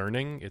it's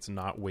learning, it's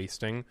not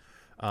wasting.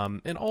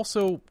 And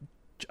also,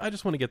 I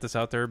just want to get this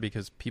out there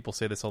because people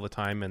say this all the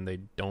time and they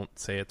don't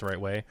say it the right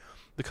way.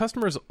 The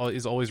customer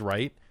is always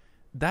right.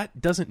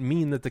 That doesn't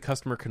mean that the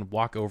customer can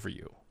walk over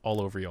you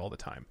all the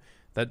time.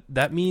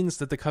 That means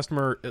that the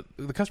customer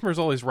is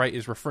always right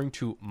is referring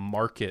to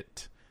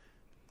market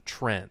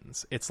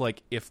trends. It's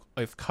like if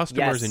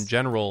customers in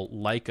general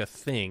like a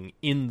thing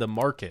in the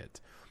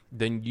market,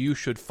 then you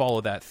should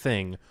follow that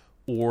thing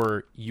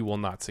or you will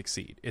not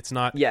succeed. It's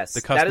not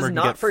the customer that is can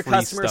not get for free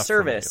customer stuff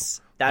service.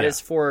 From you. That is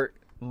for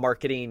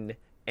marketing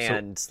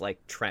and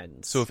like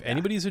trends. So if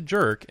anybody's a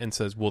jerk and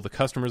says, well, the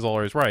customer's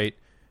always right,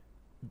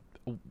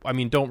 I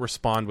mean, don't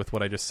respond with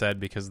what I just said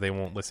because they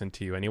won't listen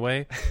to you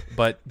anyway.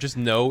 But just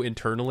know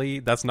internally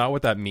that's not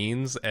what that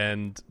means.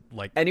 And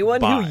like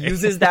anyone who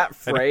uses that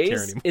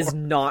phrase is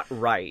not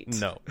right.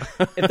 No.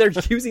 If they're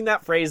using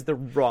that phrase, they're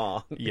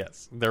wrong.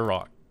 Yes, they're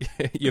wrong.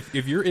 If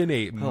you're in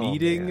a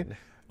meeting,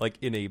 like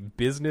in a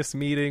business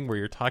meeting where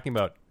you're talking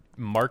about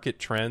market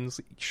trends,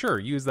 sure,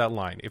 use that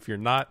line. If you're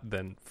not,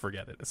 then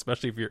forget it.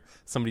 Especially if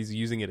somebody's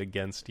using it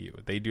against you.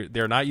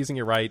 They're not using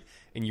it right,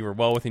 and you are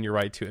well within your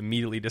right to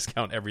immediately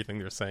discount everything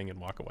they're saying and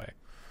walk away.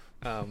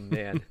 Oh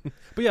man.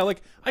 But yeah,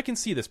 like I can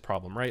see this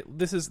problem, right?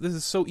 This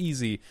is so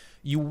easy.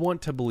 You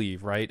want to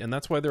believe, right? And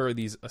that's why there are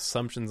these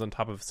assumptions on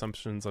top of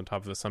assumptions on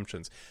top of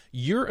assumptions.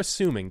 You're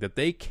assuming that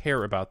they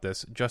care about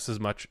this just as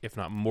much, if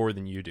not more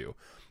than you do.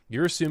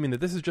 You're assuming that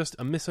this is just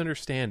a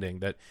misunderstanding,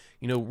 that,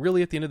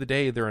 really at the end of the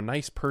day, they're a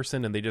nice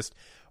person and they just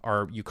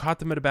you caught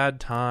them at a bad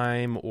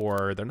time,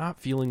 or they're not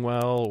feeling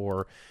well,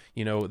 or,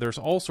 there's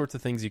all sorts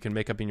of things you can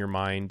make up in your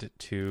mind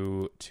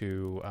to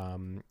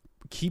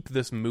keep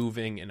this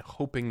moving and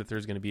hoping that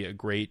there's going to be a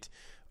great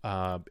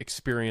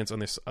experience on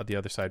the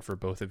other side for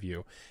both of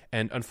you.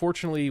 And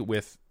unfortunately,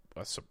 with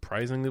a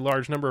surprisingly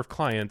large number of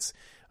clients,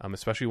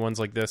 especially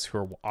ones like this who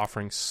are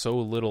offering so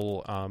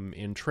little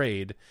in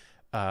trade,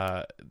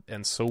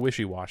 and so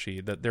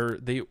wishy-washy, that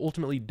they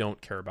ultimately don't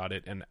care about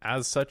it, and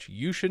as such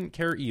you shouldn't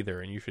care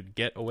either, and you should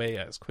get away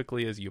as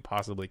quickly as you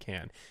possibly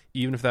can,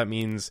 even if that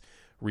means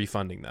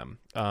refunding them.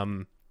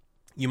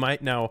 You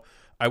might now,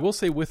 I will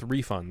say with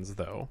refunds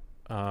though,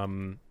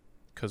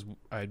 because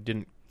I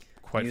didn't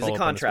quite Use follow a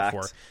up on this before.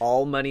 contract.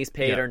 All monies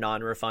paid Yeah. are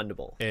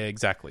non-refundable.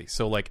 Exactly.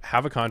 So like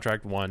have a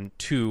contract, 1.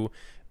 2,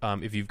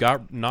 if you've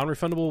got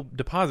non-refundable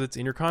deposits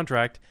in your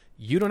contract,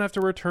 you don't have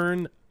to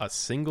return a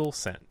single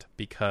cent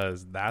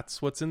because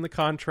that's what's in the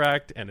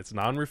contract and it's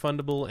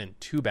non-refundable and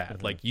too bad.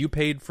 Mm-hmm. Like you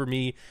paid for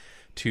me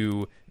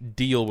to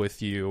deal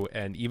with you,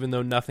 and even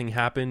though nothing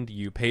happened,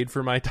 you paid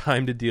for my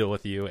time to deal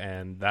with you,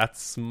 and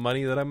that's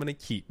money that I'm going to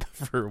keep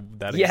for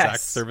that exact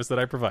service that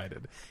I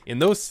provided. In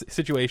those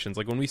situations,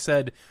 like when we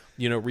said,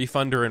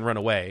 refund her and run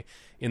away,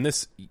 in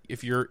this,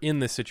 if you're in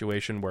this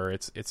situation where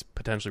it's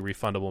potentially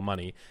refundable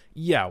money,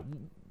 yeah,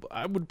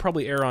 I would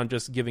probably err on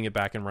just giving it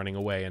back and running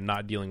away and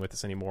not dealing with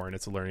this anymore, and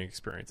it's a learning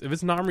experience. If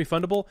it's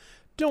non-refundable,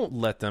 don't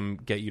let them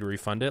get you to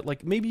refund it.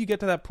 Like maybe you get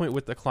to that point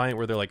with the client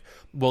where they're like,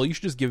 well, you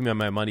should just give me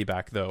my money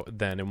back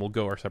then, and we'll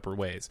go our separate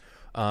ways.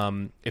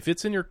 If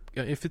it's in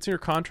your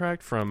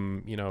contract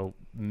from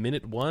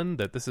minute 1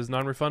 that this is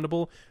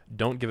non-refundable,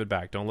 don't give it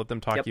back. Don't let them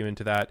talk you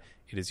into that.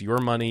 It is your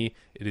money.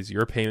 It is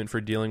your payment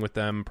for dealing with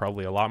them,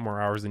 probably a lot more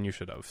hours than you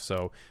should have.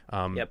 So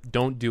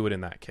don't do it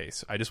in that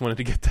case. I just wanted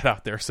to get that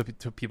out there so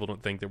people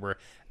don't think that we're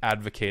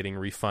advocating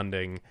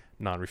refunding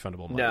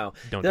non-refundable money. No.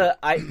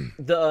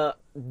 Don't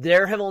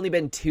There have only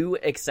been 2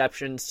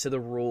 exceptions to the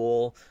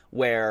rule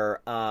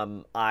where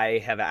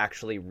I have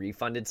actually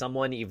refunded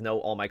someone, even though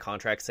all my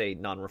contracts say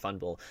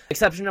non-refundable.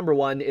 Exception number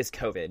 1 is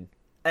COVID.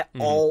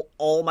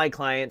 All my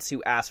clients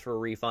who ask for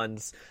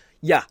refunds,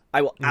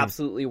 I will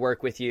absolutely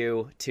work with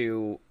you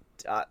to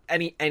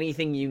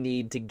anything you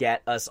need to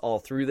get us all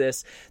through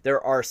this.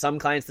 There are some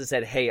clients that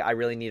said, hey, I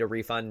really need a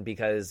refund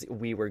because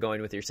we were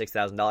going with your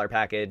 $6,000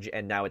 package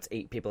and now it's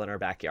 8 people in our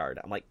backyard.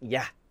 I'm like,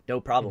 yeah, no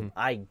problem.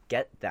 I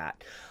get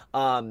that.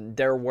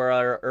 There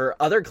were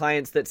other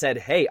clients that said,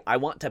 hey, I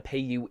want to pay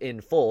you in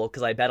full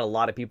because I bet a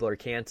lot of people are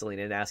canceling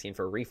and asking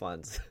for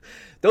refunds.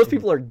 Those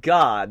people are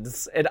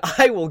gods, and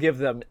I will give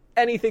them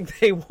anything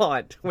they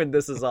want when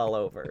this is all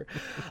over.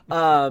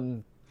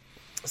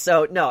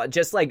 So, no,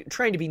 just like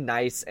trying to be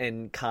nice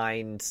and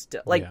kind.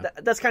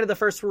 That's kind of the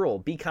first rule.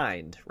 Be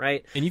kind,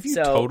 right? And if you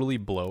totally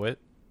blow it,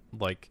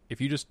 like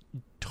if you just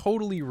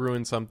totally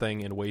ruin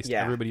something and waste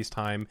everybody's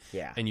time,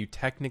 and you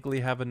technically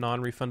have a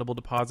non-refundable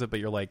deposit, but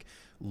you're like,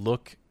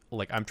 look,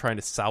 like I'm trying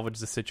to salvage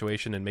the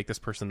situation and make this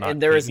person not,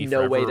 and there is me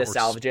no way to or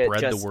salvage it.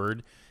 Spread the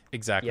word.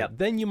 Exactly.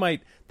 Then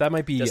that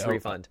might be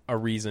a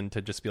reason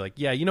to just be like,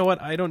 yeah, you know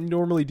what? I don't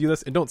normally do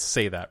this, and don't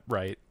say that,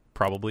 right?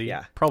 Probably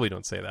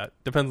don't say that.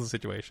 Depends on the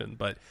situation,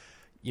 but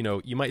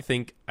you might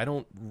think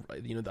I'm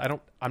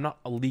not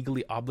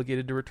legally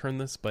obligated to return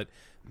this, but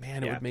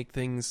man, it would make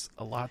things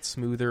a lot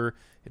smoother.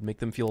 It'd make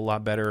them feel a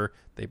lot better.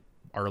 They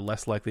are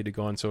less likely to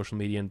go on social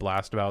media and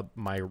blast about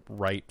my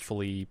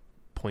rightfully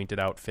pointed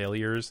out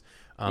failures.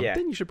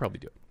 Then you should probably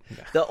do it.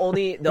 Yeah. The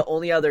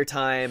only other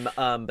time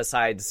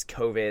besides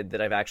COVID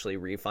that I've actually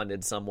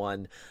refunded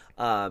someone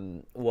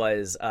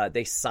was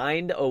they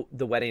signed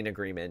the wedding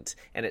agreement,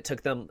 and it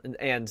took them,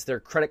 and their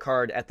credit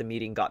card at the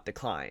meeting got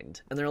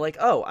declined, and they're like,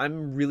 oh,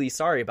 I'm really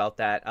sorry about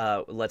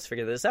that, let's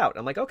figure this out.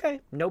 I'm like, okay,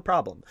 no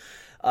problem.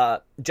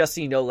 Just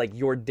so you know, like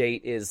your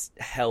date is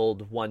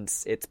held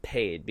once it's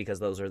paid because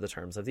those are the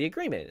terms of the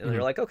agreement. And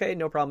they're like, okay,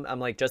 no problem. I'm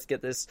like, just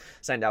get this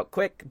signed out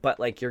quick, but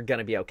like you're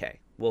gonna be okay.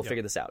 We'll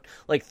figure this out.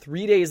 Like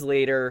 3 days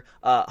later,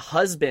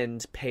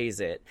 husband pays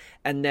it.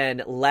 And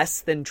then less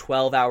than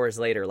 12 hours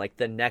later, like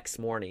the next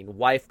morning,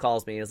 wife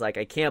calls me and is like,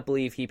 I can't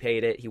believe he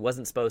paid it. He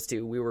wasn't supposed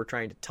to. We were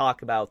trying to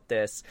talk about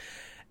this.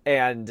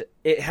 And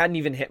it hadn't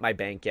even hit my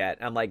bank yet.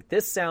 I'm like,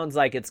 this sounds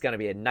like it's going to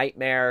be a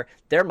nightmare.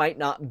 There might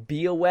not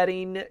be a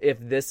wedding if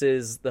this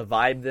is the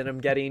vibe that I'm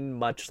getting,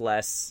 much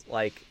less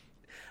like,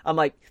 I'm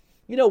like,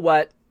 you know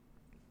what?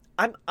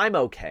 I'm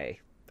okay.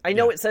 I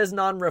know it says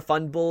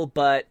non-refundable,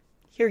 but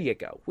here you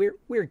go.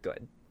 We're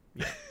good.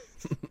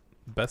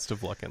 Best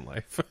of luck in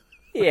life.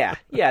 yeah.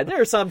 There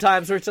are some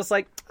times where it's just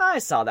like, I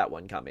saw that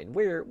one coming.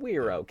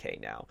 We're okay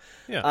now.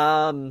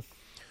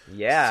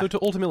 Yeah. So to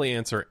ultimately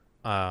answer,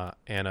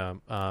 Anna,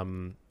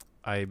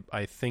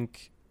 I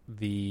think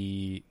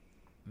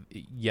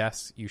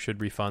yes, you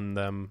should refund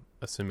them,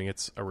 assuming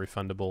it's a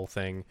refundable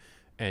thing,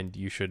 and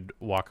you should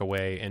walk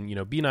away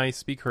and be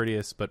nice, be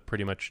courteous, but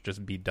pretty much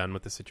just be done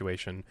with the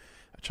situation.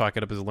 Chalk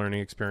it up as a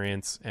learning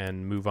experience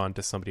and move on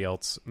to somebody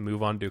else.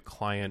 Move on to a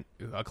client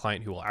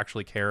who will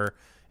actually care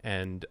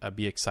and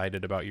be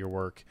excited about your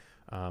work.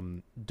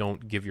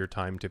 Don't give your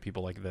time to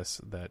people like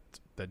this that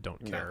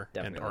don't care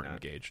and aren't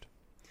engaged.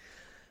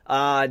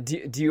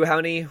 Do you have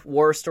any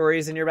war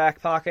stories in your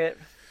back pocket?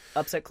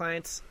 Upset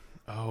clients?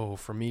 Oh,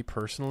 for me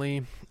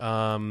personally,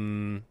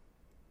 I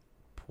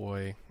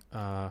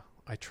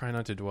try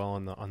not to dwell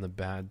on the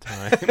bad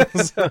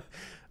times.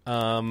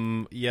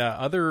 My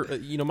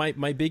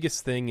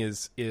biggest thing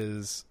is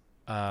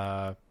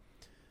I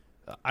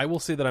will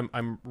say that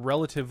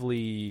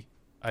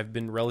I've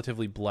been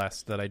relatively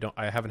blessed that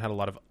I haven't had a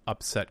lot of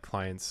upset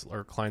clients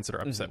or clients that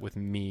are upset with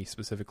me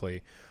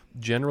specifically.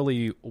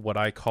 Generally, what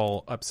I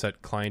call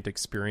upset client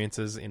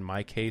experiences in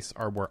my case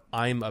are where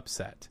I'm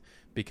upset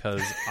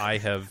because I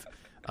have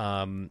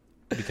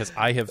because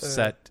I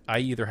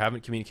either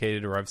haven't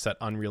communicated or I've set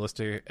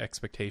unrealistic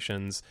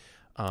expectations,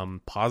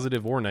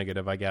 positive or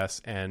negative, I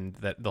guess, and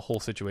that the whole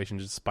situation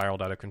just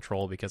spiraled out of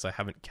control because I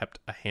haven't kept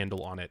a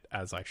handle on it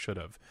as I should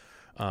have.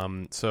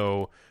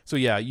 So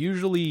yeah,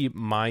 usually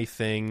my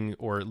thing,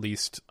 or at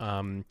least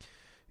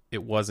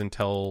it was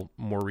until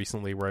more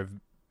recently where I've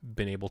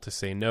been able to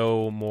say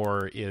no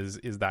more, is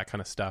that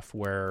kind of stuff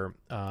where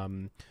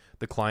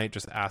the client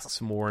just asks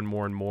more and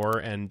more and more,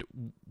 and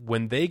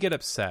when they get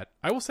upset,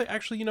 I will say,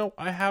 actually,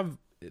 I have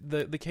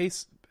the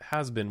case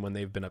has been when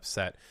they've been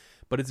upset,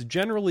 but it's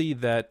generally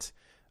that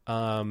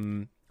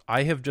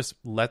I have just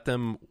let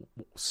them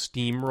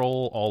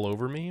steamroll all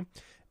over me,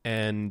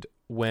 and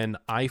when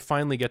I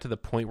finally get to the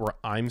point where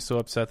I'm so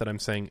upset that I'm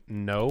saying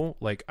no,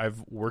 like,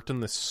 I've worked on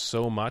this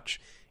so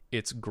much,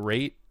 it's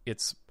great,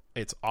 it's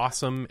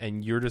awesome,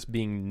 and you're just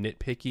being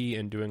nitpicky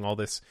and doing all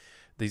these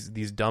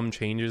dumb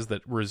changes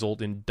that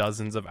result in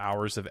dozens of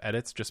hours of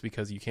edits just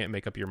because you can't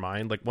make up your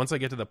mind. Like, once I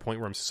get to the point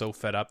where I'm so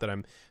fed up that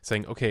I'm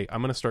saying, okay,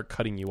 I'm going to start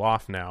cutting you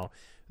off now,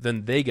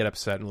 then they get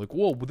upset and like,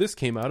 whoa, this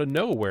came out of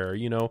nowhere.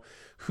 Why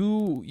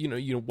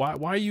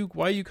are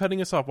you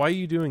cutting us off? Why are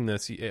you doing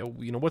this?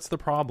 What's the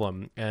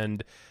problem?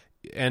 And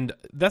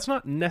that's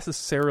not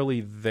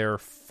necessarily their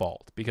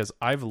fault, because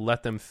I've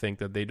let them think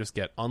that they just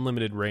get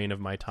unlimited reign of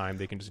my time.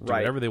 They can just do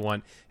whatever they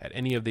want at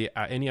any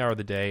hour of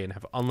the day and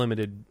have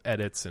unlimited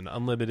edits and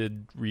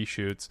unlimited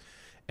reshoots.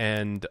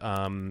 And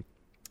then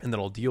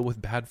I'll deal with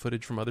bad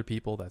footage from other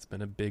people. That's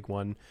been a big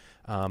one.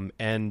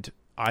 And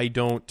I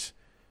don't,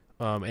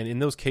 and in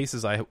those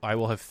cases, I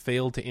will have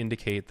failed to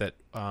indicate that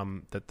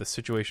the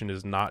situation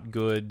is not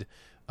good,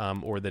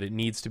 or that it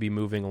needs to be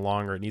moving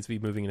along, or it needs to be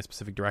moving in a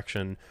specific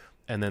direction.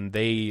 And then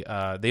they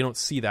don't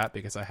see that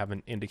because I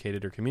haven't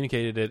indicated or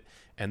communicated it,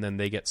 and then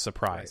they get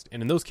surprised. Right.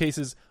 And in those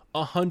cases,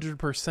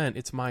 100%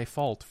 it's my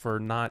fault for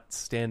not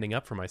standing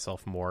up for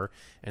myself more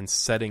and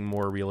setting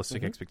more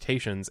realistic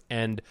expectations,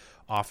 and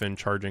often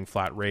charging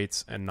flat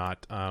rates and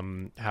not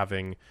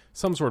having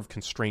some sort of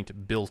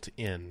constraint built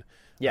in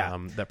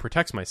that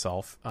protects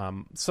myself.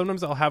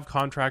 Sometimes I'll have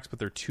contracts, but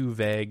they're too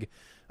vague.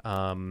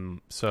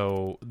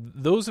 So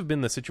those have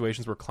been the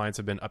situations where clients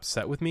have been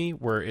upset with me,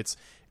 where it's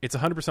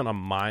 100% on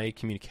my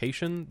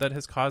communication that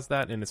has caused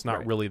that, and it's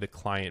not really the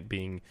client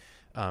being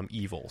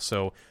evil.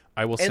 So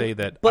I will say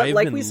that, but I've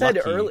like been we said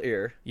lucky,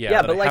 earlier,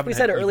 but like we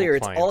said earlier,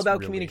 it's all about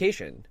really.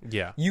 communication.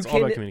 Yeah, it's all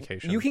about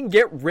communication. You can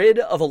get rid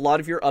of a lot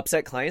of your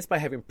upset clients by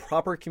having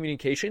proper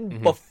communication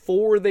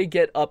before they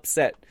get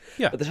upset.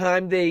 Yeah. By the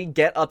time they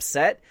get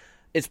upset,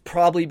 it's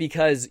probably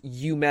because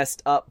you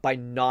messed up by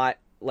not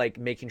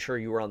making sure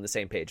you were on the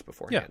same page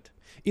beforehand.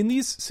 Yeah. In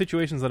these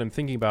situations that I'm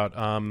thinking about,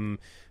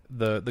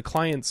 the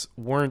clients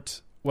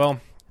weren't,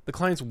 the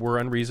clients were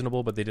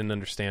unreasonable, but they didn't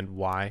understand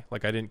why.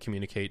 Like, I didn't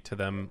communicate to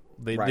them.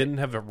 They didn't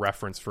have a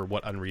reference for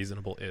what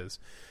unreasonable is.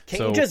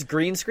 Can't you just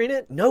green screen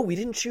it? No, we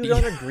didn't shoot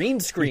on a green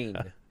screen.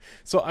 Yeah.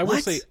 So I will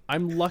say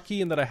I'm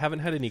lucky in that I haven't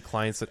had any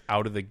clients that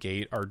out of the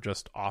gate are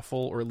just awful,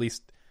 or at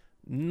least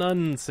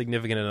none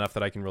significant enough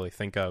that I can really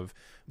think of.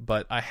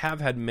 But I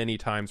have had many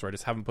times where I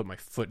just haven't put my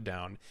foot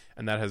down,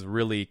 and that has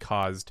really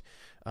caused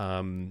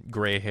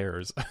gray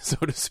hairs, so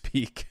to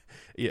speak,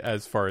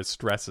 as far as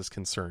stress is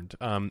concerned.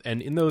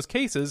 And in those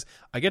cases,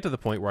 I get to the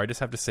point where I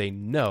just have to say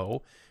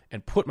no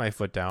and put my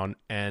foot down.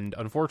 And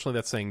unfortunately,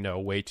 that's saying no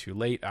way too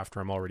late after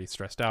I'm already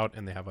stressed out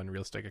and they have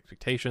unrealistic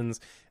expectations.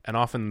 And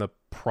often the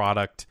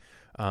product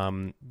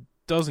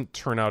doesn't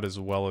turn out as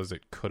well as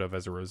it could have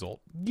as a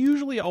result.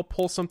 Usually I'll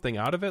pull something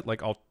out of it.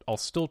 Like, I'll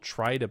still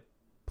try to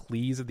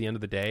please at the end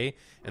of the day,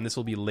 and this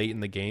will be late in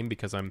the game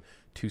because I'm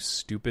too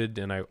stupid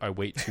and I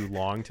wait too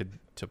long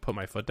to put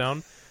my foot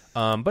down.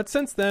 But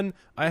since then,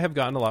 I have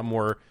gotten a lot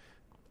more,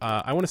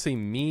 I want to say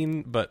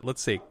mean, but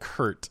let's say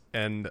curt.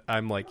 And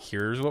I'm like,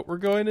 here's what we're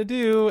going to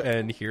do,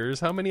 and here's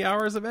how many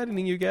hours of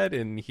editing you get,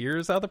 and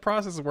here's how the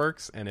process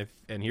works, and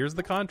here's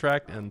the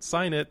contract, and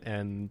sign it,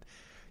 and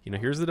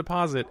here's the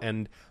deposit.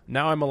 And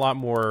now I'm a lot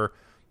more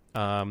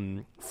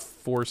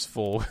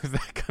forceful with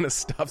that kind of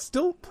stuff.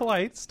 Still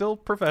polite, still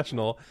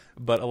professional,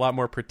 but a lot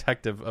more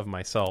protective of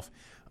myself.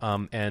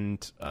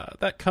 And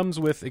that comes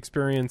with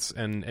experience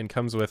and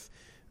comes with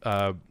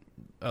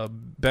a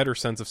better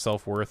sense of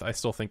self-worth. I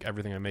still think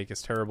everything I make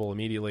is terrible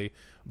immediately,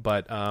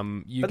 but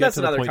that's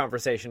another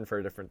conversation for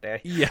a different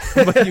day. Yeah,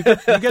 but you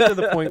get to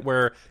the point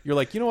where you're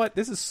like, you know what,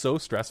 this is so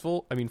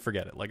stressful. I mean,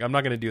 forget it. Like, I'm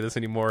not going to do this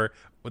anymore.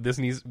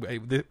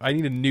 I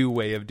need a new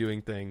way of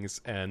doing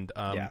things, and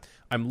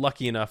I'm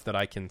lucky enough that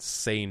I can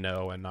say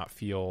no and not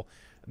feel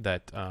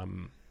that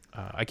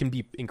I can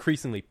be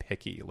increasingly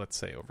picky, let's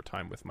say, over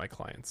time with my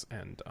clients,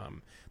 and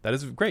that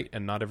is great.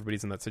 And not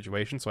everybody's in that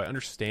situation, so I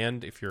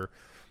understand if you're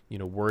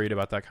worried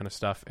about that kind of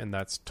stuff, and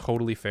that's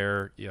totally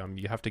fair.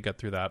 You have to get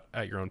through that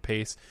at your own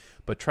pace,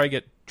 but try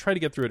to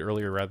get through it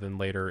earlier rather than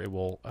later. It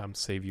will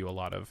save you a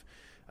lot of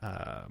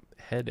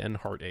head and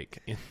heartache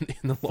in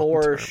the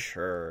long term. For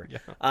sure.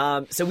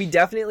 Yeah. So we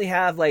definitely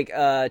have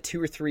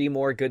 2 or 3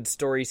 more good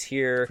stories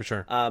here. For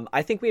sure.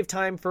 I think we have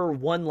time for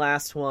one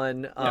last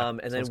one, and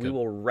then we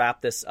will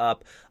wrap this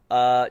up.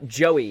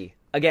 Joey,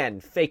 Again,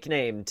 fake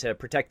name to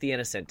protect the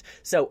innocent.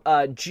 So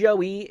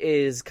Joey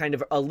is kind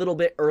of a little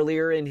bit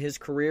earlier in his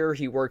career.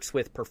 He works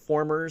with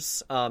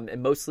performers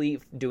and mostly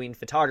doing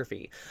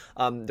photography.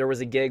 There was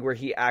a gig where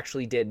he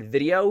actually did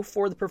video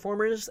for the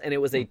performers, and it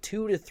was a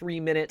 2 to 3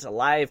 minute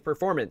live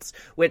performance,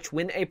 which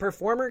when a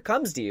performer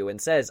comes to you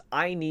and says,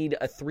 I need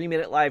a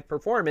 3-minute live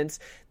performance,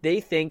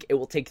 they think it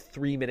will take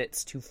 3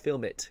 minutes to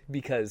film it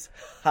because,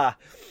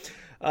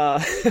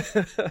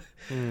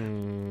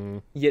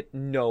 Yet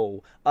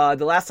no.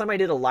 The last time I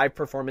did a live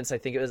performance, I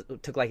think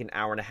it took like an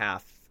hour and a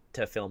half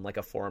to film like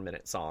a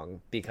 4-minute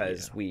song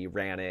because we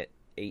ran it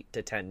 8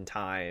 to 10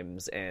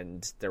 times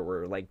and there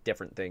were like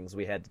different things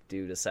we had to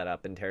do to set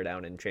up and tear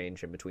down and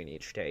change in between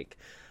each take.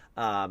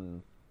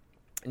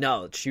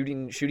 No,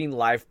 shooting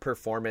live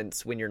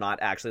performance when you're not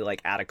actually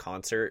like at a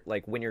concert,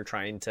 like when you're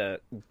trying to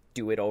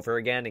do it over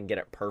again and get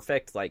it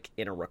perfect, like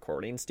in a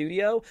recording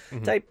studio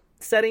type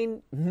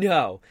setting,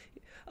 no.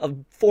 A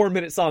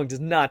 4-minute song does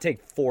not take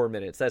 4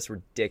 minutes. That's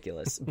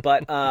ridiculous.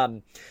 But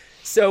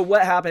so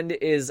what happened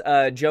is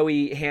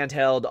Joey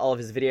handheld all of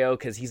his video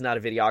because he's not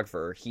a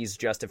videographer. He's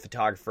just a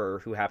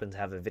photographer who happens to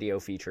have a video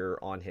feature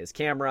on his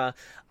camera.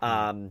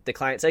 The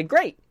client said,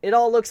 great, it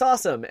all looks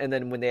awesome. And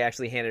then when they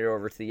actually handed it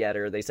over to the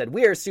editor, they said,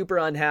 we are super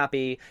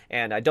unhappy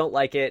and I don't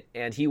like it.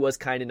 And he was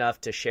kind enough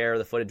to share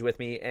the footage with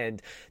me.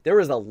 And there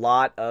was a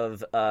lot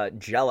of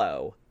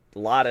Jell-O. A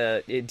lot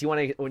of. Do you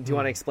want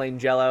to explain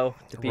Jell-O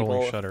to people?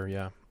 Rolling shutter,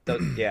 yeah.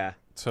 Yeah.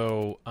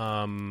 So,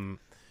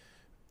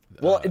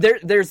 well,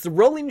 there's the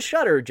rolling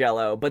shutter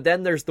Jell-O, but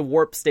then there's the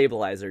warp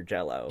stabilizer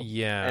Jell-O.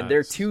 Yeah. And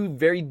they're two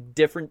very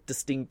different,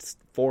 distinct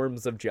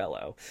forms of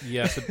Jell-O.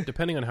 Yeah. So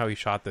depending on how he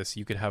shot this,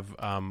 you could have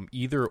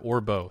either or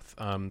both.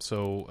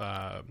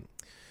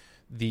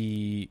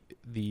 The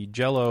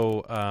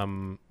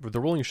Jell-O, the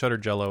rolling shutter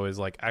Jell-O is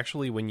like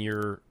actually when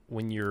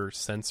your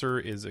sensor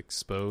is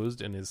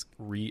exposed and is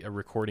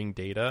recording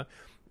data.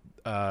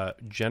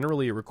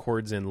 Generally it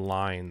records in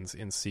lines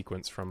in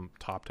sequence from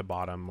top to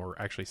bottom,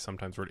 or actually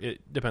sometimes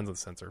it depends on the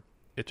sensor.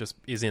 It just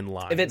is in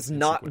line. If it's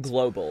not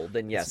global,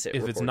 then yes,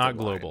 if it's not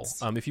global.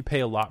 If you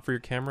pay a lot for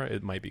your camera,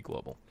 it might be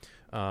global.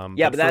 But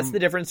that's the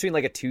difference between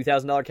like a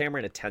 $2,000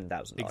 camera and a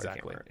 $10,000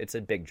 camera. It's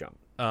a big jump.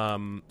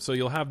 So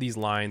you'll have these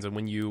lines, and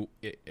when you,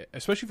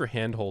 especially for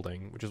hand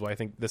holding, which is why I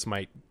think this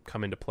might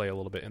come into play a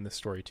little bit in this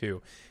story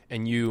too,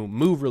 and you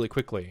move really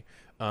quickly,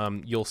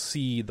 you'll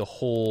see the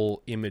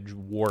whole image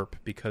warp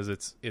because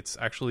it's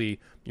actually,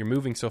 you're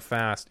moving so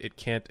fast it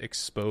can't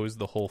expose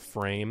the whole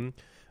frame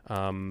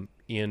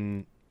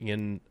in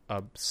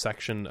a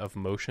section of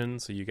motion,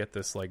 so you get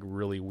this like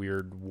really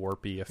weird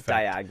warpy effect.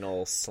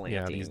 Diagonal slanting.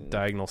 Yeah, these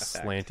diagonal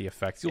slanty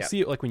effects. You'll see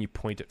it like when you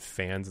point at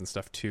fans and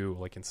stuff too,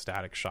 like in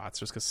static shots,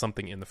 just because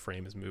something in the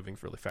frame is moving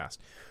really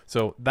fast.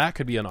 So that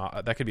could be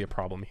a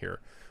problem here.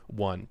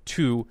 1,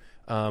 2.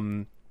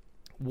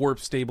 Warp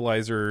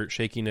stabilizer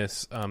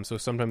shakiness. So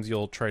sometimes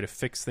you'll try to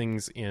fix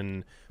things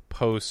in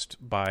post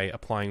by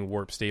applying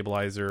warp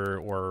stabilizer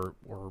or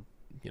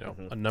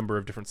a number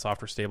of different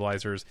software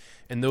stabilizers,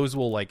 and those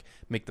will like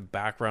make the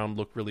background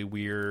look really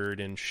weird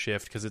and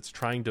shift because it's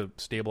trying to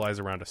stabilize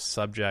around a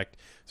subject,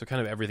 so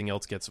kind of everything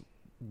else gets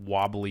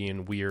wobbly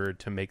and weird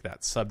to make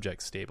that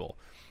subject stable.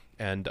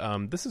 And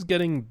this is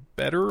getting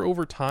better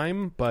over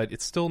time, but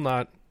it's still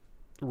not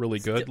really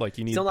good. Like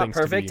you need still not things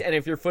perfect, to be... and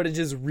if your footage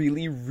is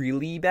really,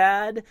 really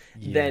bad,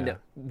 then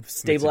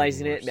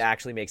stabilizing it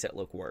actually makes it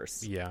look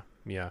worse. Yeah.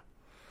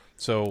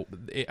 So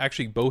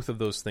actually, both of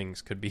those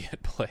things could be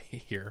at play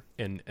here,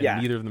 and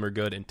neither of them are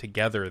good, and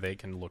together they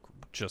can look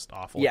just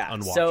awful,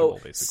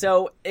 unwatchable, basically.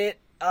 So it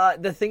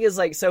the thing is,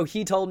 like, so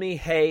he told me,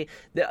 hey,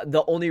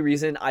 the only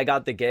reason I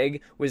got the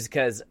gig was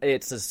because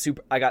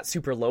I got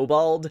super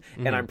lowballed,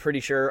 and I'm pretty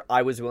sure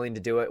I was willing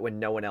to do it when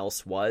no one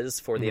else was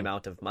for the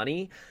amount of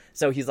money.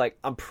 So he's like,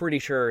 I'm pretty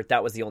sure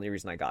that was the only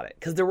reason I got it,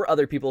 because there were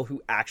other people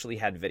who actually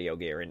had video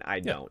gear and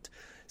I don't.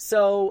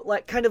 So,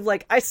 like, kind of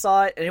like, I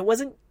saw it, and it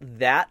wasn't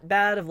that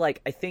bad of, like,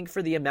 I think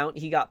for the amount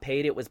he got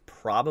paid, it was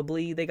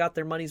probably they got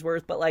their money's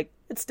worth, but, like,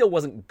 it still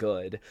wasn't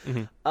good.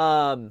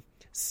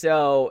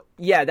 So,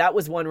 yeah, that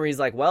was one where he's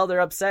like, well,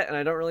 they're upset, and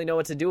I don't really know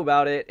what to do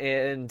about it,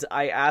 and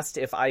I asked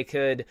if I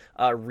could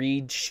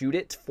reshoot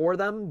it for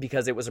them,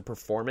 because it was a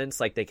performance.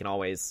 Like, they can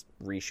always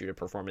reshoot a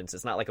performance.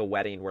 It's not like a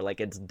wedding where,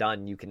 like, it's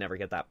done, you can never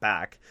get that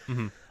back.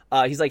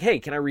 He's like, hey,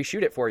 can I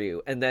reshoot it for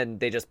you? And then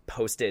they just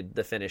posted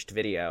the finished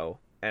video.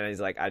 And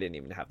he's like, I didn't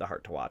even have the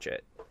heart to watch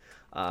it.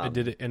 And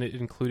it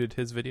included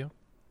his video?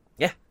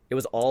 Yeah, it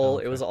was all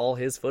it was all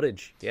his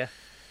footage. Yeah.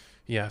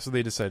 Yeah, so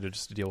they decided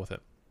just to deal with it.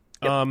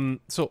 Yep.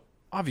 So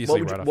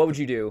obviously, what would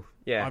you do?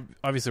 Yeah.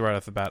 Obviously, right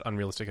off the bat,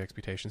 unrealistic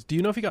expectations. Do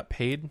you know if he got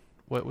paid?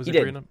 What was it?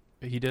 He did.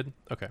 He did?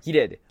 Okay. He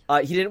did.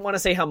 He didn't want to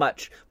say how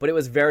much, but it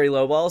was very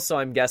lowball, so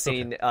I'm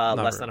guessing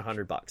less than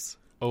 $100.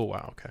 Oh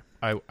wow. Okay.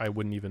 I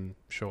wouldn't even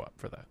show up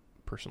for that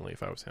personally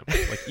if I was him.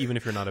 Like, even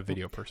if you're not a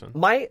video person.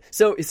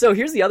 So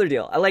here's the other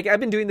deal. Like, I've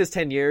been doing this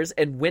 10 years,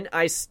 and when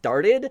I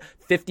started,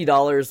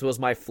 $50 was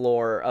my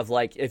floor of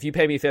like, if you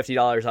pay me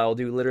 $50, I will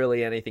do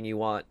literally anything you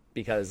want,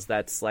 because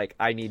that's like,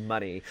 I need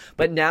money.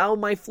 But now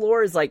my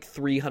floor is like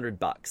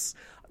 $300.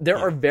 There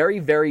are very,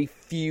 very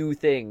few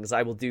things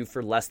I will do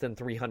for less than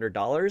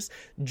 $300,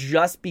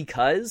 just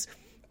because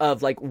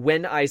of like,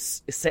 when I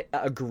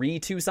agree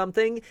to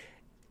something,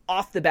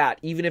 off the bat,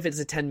 even if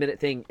it's a 10-minute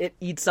thing, it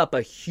eats up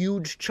a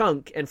huge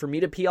chunk. And for me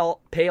to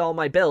pay all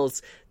my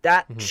bills,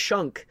 that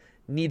chunk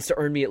needs to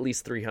earn me at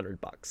least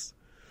 $300.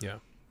 Yeah.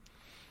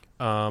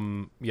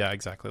 Yeah,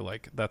 exactly.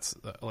 Like, that's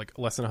like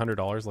less than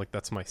 $100. Like,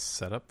 that's my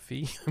setup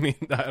fee. I mean,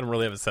 I don't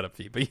really have a setup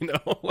fee, but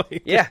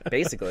like, yeah,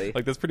 basically,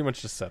 like, that's pretty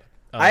much just setup.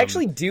 I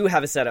actually do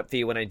have a setup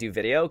fee when I do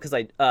video, because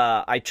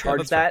I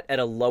charge that at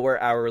a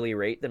lower hourly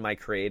rate than my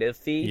creative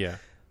fee. Yeah.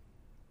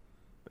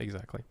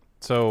 Exactly.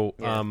 So,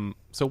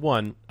 so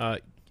one,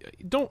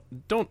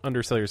 don't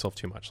undersell yourself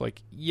too much.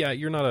 Like, yeah,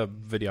 you're not a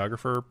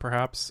videographer,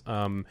 perhaps,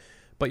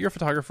 but you're a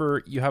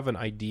photographer. You have an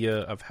idea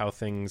of how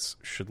things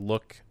should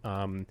look,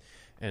 and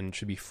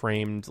should be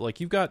framed.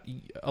 Like, you've got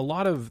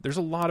there's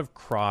a lot of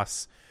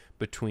cross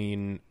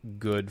between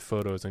good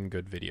photos and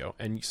good video,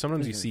 and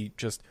sometimes you see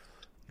just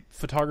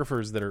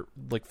photographers that are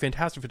like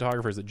fantastic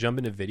photographers that jump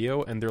into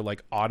video and they're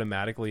like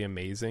automatically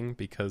amazing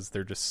because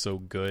they're just so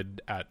good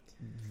at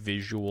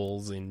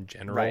visuals in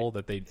general,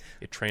 that it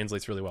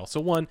translates really well. So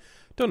one,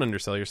 don't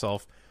undersell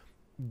yourself.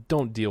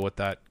 Don't deal with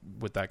that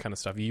kind of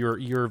stuff.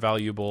 You're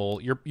valuable.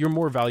 You're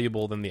more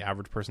valuable than the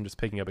average person just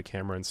picking up a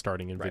camera and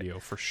starting in video,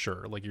 for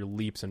sure. Like, you're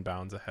leaps and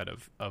bounds ahead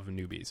of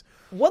newbies.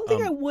 One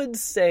thing I would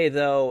say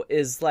though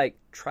is like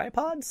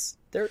tripods.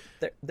 They're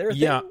a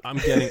yeah, thing. I'm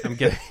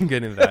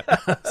getting to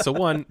that. So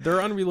one, there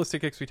are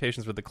unrealistic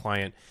expectations with the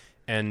client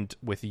and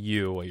with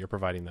you, what you're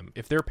providing them.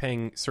 If they're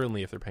paying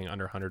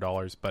under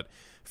 $100, but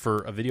for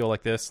a video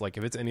like this, like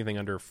if it's anything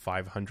under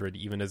 $500,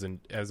 even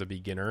as a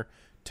beginner,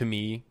 to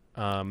me,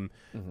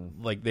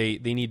 like they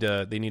need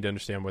to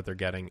understand what they're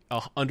getting.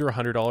 Under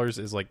 $100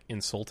 is like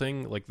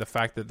insulting. Like, the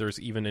fact that there's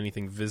even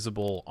anything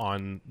visible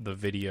on the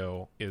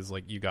video is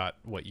like, you got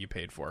what you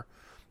paid for,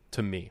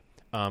 to me.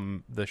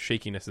 The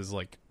shakiness is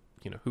like,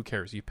 who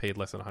cares? You paid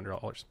less than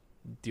 $100.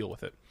 Deal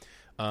with it.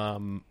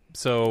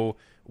 So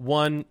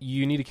one,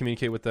 you need to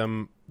communicate with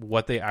them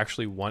what they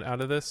actually want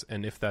out of this,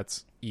 and if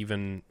that's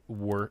even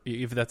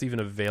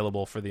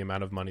available for the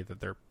amount of money that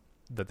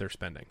they're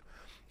spending.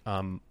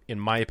 In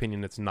my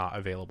opinion, it's not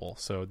available,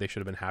 so they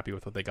should have been happy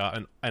with what they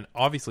got. And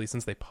obviously,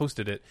 since they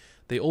posted it,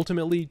 they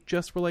ultimately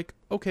just were like,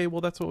 okay,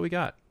 well, that's what we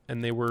got,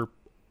 and they were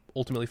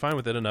ultimately fine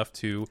with it enough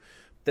to.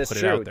 That's put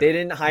true. It out there, they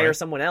didn't hire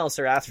someone else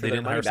or ask for their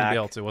money back. They didn't hire somebody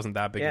else. It wasn't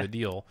that big of a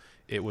deal.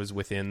 It was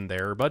within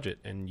their budget,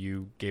 and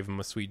you gave them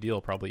a sweet deal,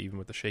 probably even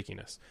with the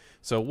shakiness.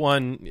 So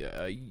one,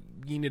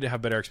 you need to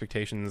have better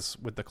expectations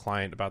with the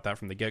client about that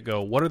from the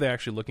get-go. What are they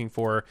actually looking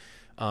for?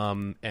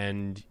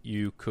 And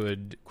you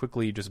could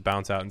quickly just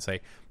bounce out and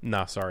say,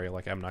 "Nah, sorry,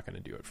 like, I'm not going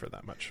to do it for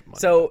that much money."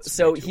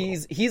 So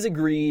he's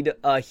agreed.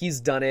 He's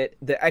done it.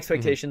 The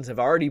expectations have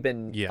already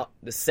been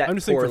set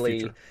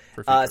poorly.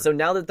 For future. So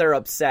now that they're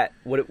upset,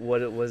 what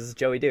was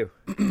Joey do?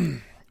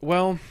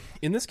 Well,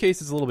 in this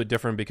case, it's a little bit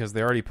different because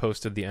they already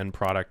posted the end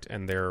product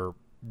and they're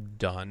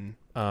done.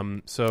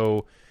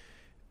 So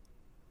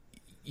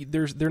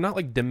they're not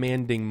like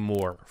demanding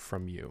more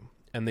from you,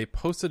 and they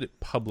posted it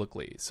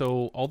publicly.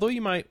 So although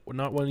you might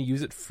not want to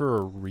use it for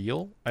a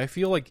reel, I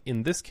feel like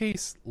in this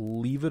case,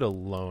 leave it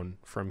alone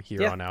from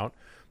here on out.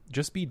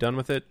 Just be done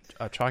with it.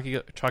 Chalk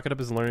it up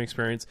as a learning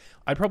experience.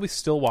 I'd probably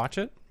still watch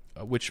it,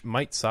 which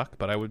might suck,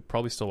 but I would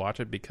probably still watch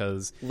it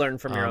because learn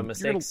from your own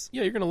mistakes.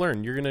 You're gonna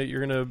learn. You're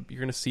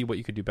gonna see what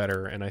you could do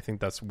better, and I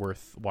think that's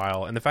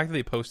worthwhile. And the fact that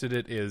they posted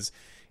it is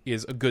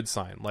a good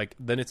sign. Like,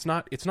 then it's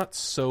not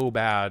so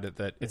bad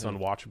that it's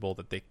unwatchable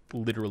that they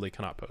literally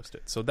cannot post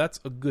it. So that's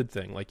a good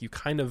thing. Like, it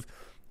kind of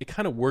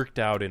worked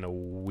out in a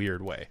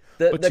weird way.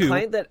 The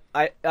client that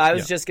I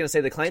was just gonna say,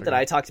 the client that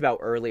I talked about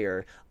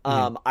earlier,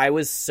 I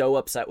was so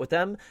upset with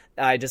them.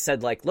 I just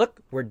said, like,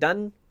 look, we're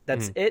done.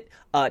 That's it.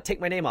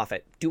 Take my name off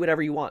it. Do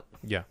whatever you want.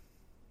 Yeah.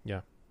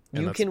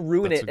 And you can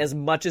ruin it as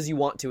much as you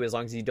want to, as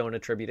long as you don't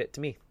attribute it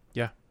to me.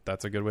 Yeah,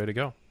 that's a good way to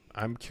go.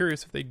 I'm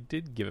curious if they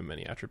did give him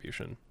any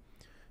attribution.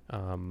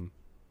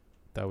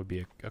 That would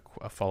be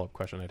a follow-up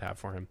question I'd have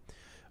for him.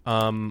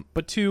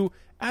 But two,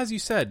 as you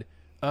said,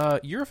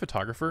 you're a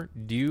photographer.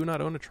 Do you not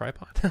own a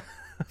tripod?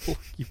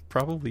 You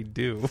probably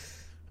do.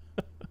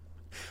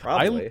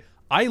 Probably.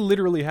 I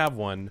literally have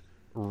one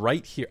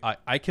right here.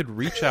 I could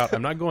reach out.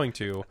 I'm not going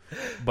to,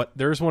 but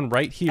there's one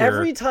right here.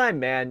 Every time,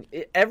 man.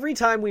 Every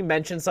time we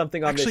mention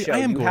something on this show,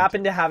 you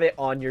happen to have it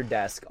on your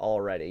desk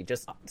already.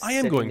 Just I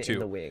am going to in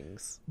the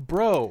wings,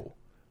 bro.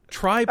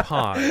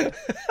 Tripod.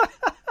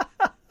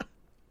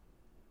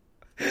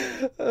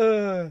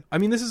 I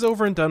mean, this is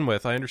over and done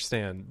with. I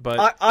understand,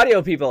 but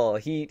audio people,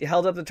 he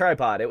held up the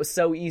tripod. It was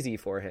so easy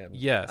for him.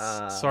 Yes,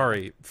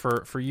 sorry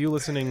for you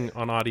listening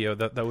on audio.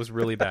 That was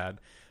really bad.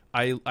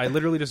 I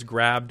literally just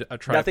grabbed a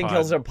tripod. Nothing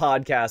kills a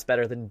podcast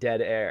better than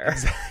dead air.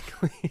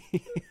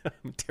 Exactly.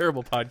 I'm a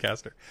terrible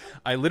podcaster.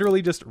 I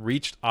literally just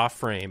reached off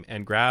frame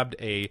and grabbed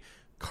a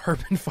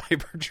carbon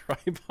fiber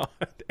tripod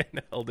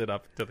and held it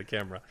up to the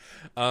camera.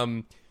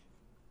 And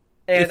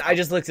I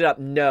just looked it up.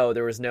 No,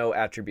 there was no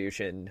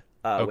attribution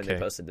when they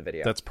posted the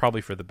video. That's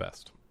probably for the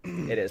best.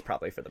 It is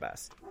probably for the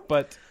best.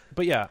 But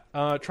yeah,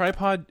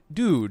 tripod,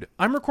 dude.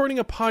 I'm recording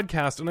a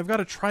podcast and I've got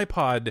a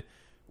tripod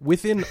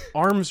within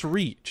arm's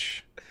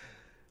reach.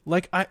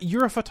 Like,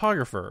 you're a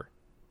photographer.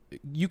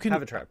 You can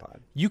have a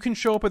tripod. You can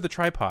show up with a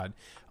tripod.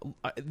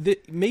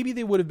 Maybe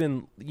they would have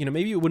been,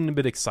 maybe it wouldn't have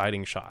been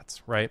exciting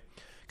shots, right?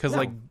 Because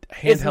like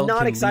handheld, it's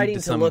not exciting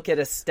to look at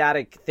a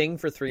static thing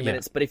for 3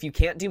 minutes. But if you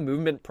can't do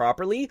movement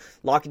properly,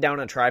 lock it down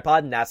on a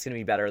tripod, and that's going to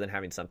be better than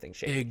having something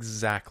shaky.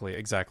 Exactly.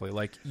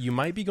 Like, you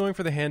might be going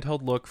for the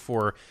handheld look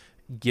for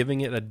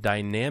giving it a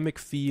dynamic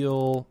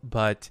feel,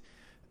 but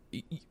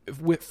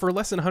for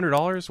less than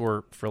 $100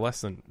 or for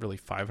less than really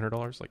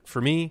 $500, like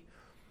for me,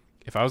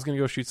 if I was going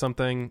to go shoot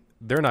something,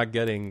 they're not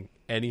getting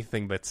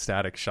anything but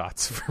static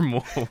shots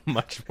for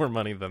much more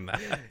money than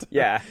that.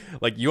 Yeah.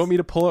 Like, you want me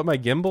to pull out my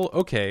gimbal?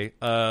 Okay,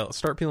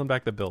 start peeling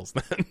back the bills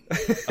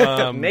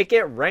then. Make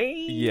it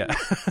rain. Yeah.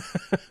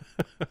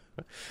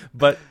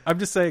 But I'm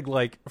just saying,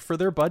 like, for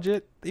their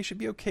budget, they should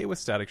be okay with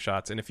static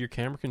shots. And if your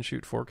camera can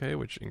shoot 4K,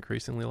 which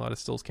increasingly a lot of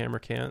stills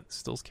cameras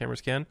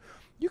can,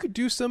 you could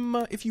do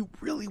some, if you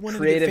really wanted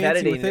creative to get fancy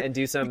editing with it, and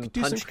do some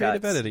do punch some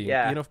creative cuts. editing.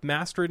 Yeah.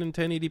 Master it in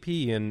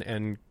 1080p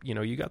and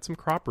you got some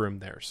crop room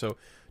there. So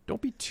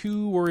don't be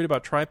too worried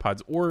about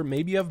tripods. Or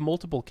maybe you have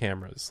multiple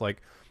cameras.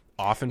 Like,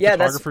 often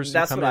photographers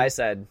that's what I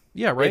said.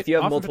 Yeah, right. If you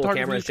have often multiple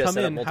cameras, just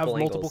set up multiple have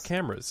multiple angles.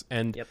 cameras,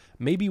 and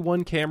maybe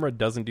one camera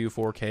doesn't do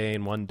 4K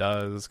and one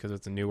does because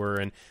it's newer,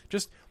 and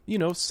just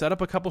set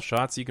up a couple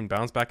shots so you can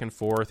bounce back and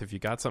forth. If you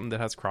got something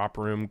that has crop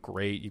room,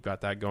 great, you've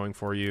got that going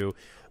for you.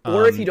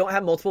 Or if you don't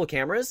have multiple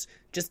cameras,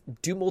 just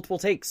do multiple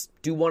takes.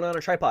 Do one on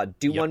a tripod.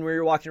 Do one where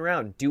you're walking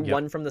around. Do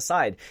one from the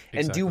side.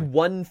 And do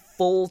one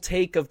full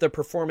take of the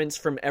performance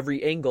from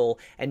every angle.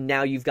 And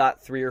now you've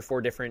got 3 or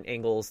 4 different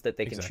angles that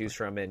they can choose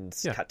from and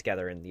cut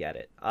together in the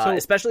edit.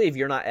 Especially if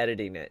you're not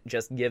editing it.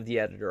 Just give the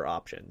editor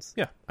options.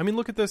 Yeah. I mean,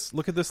 look at this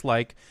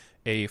like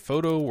a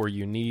photo where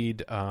you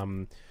need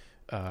a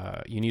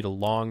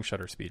long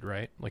shutter speed,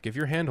 right? Like, if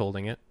you're hand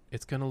holding it,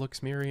 it's going to look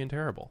smeary and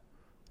terrible.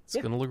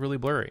 It's going to look really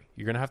blurry.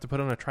 You're going to have to put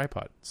it on a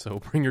tripod. So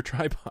bring your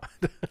tripod.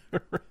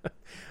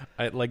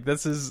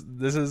 This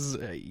is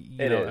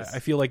I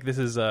feel like this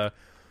is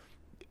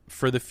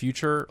for the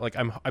future. Like,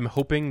 I'm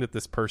hoping that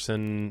this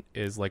person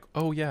is like,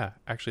 oh yeah,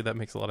 actually that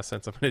makes a lot of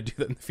sense. I'm going to do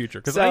that in the future.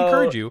 Because I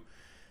encourage you.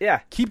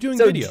 Yeah. Keep doing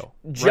video.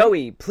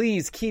 Joey,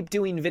 please keep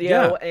doing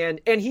video. Yeah.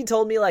 And he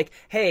told me, like,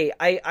 hey,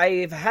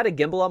 I've had a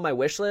gimbal on my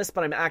wish list,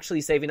 but I'm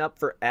actually saving up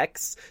for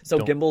X. So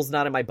gimbal's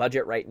not in my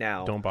budget right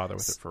now. Don't bother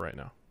with it for right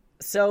now.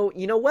 So,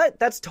 you know what?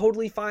 That's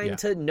totally fine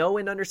to know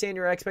and understand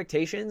your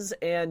expectations.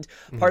 And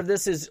part of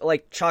this is,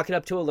 like, chalk it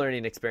up to a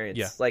learning experience.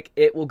 Yeah. Like,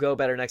 it will go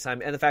better next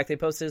time. And the fact they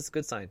posted is a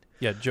good sign.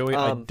 Yeah, Joey,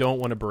 I don't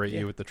want to berate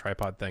you with the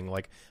tripod thing.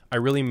 Like, I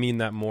really mean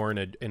that more in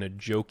a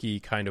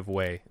jokey kind of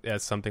way,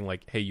 as something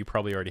like, hey, you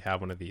probably already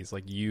have one of these.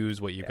 Like, use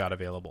what you've got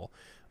available.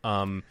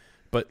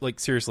 But, like,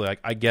 seriously,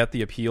 like, I get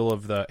the appeal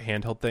of the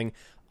handheld thing.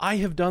 I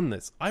have done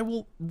this. I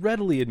will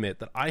readily admit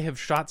that I have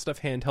shot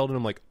stuff handheld and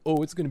I'm like,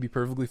 oh, it's going to be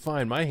perfectly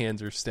fine. My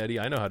hands are steady.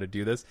 I know how to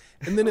do this.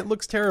 And then it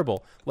looks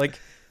terrible. Like,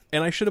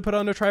 and I should have put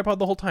on a tripod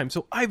the whole time.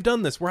 So I've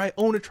done this where I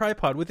own a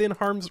tripod within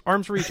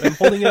arm's reach. I'm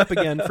holding it up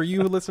again for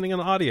you listening on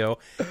audio,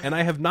 and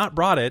I have not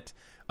brought it.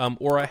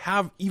 Or I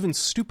have, even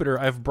stupider,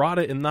 I've brought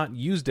it and not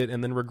used it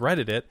and then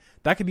regretted it.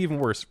 That could be even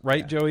worse,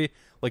 right, Joey?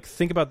 Like,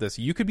 think about this.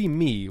 You could be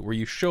me, where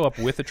you show up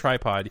with a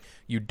tripod,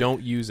 you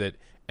don't use it,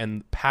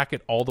 and pack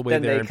it all the way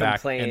there and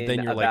back, and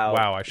then you're like,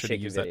 wow, I should have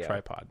used that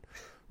tripod,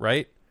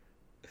 right?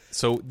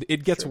 So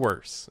it gets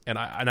worse, and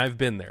I've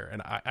been there,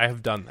 and I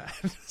have done that.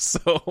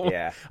 So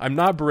I'm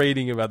not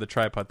berating about the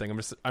tripod thing.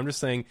 I'm just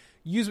saying,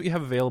 use what you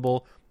have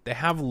available. They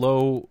have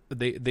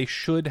they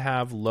should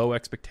have low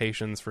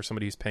expectations for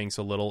somebody who's paying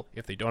so little.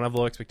 If they don't have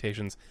low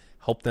expectations,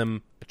 help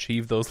them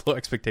achieve those low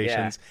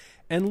expectations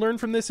and learn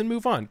from this and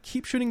move on.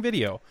 Keep shooting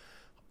video.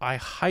 I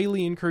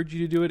highly encourage you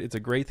to do it. It's a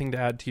great thing to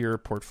add to your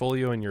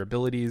portfolio and your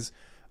abilities.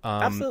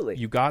 Absolutely.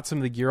 You got some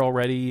of the gear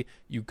already.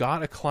 You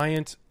got a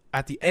client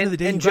at the end of the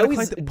day. You got a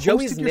client that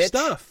posted your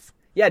stuff.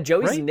 Yeah,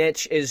 Joey's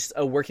niche is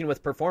working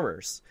with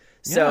performers.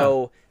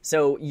 So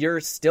you're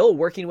still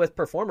working with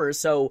performers.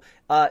 So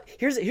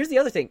here's the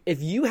other thing.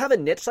 If you have a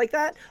niche like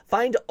that,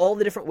 find all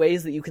the different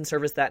ways that you can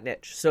service that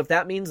niche. So if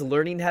that means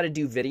learning how to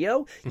do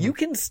video, you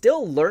can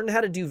still learn how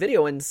to do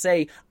video and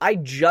say, I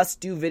just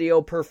do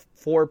video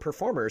for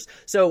performers.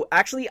 So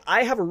actually,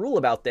 I have a rule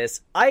about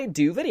this. I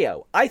do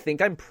video. I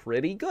think I'm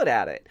pretty good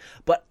at it.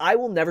 But I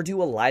will never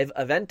do a live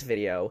event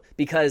video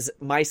because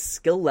my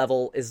skill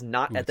level is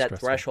not at that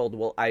threshold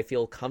where I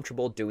feel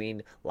comfortable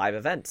doing live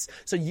events.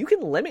 So you can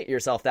limit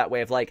yourself that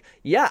way of like,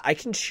 yeah, I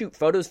can shoot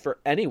photos for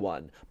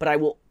anyone, but I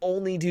will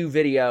only do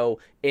video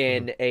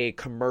in a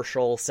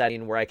commercial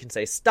setting where I can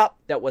say, stop,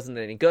 that wasn't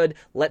any good.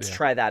 Let's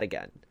try that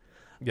again.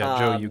 Yeah,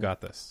 Joe, you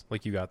got this.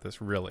 Like, you got this,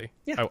 really.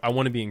 Yeah. I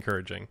want to be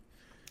encouraging.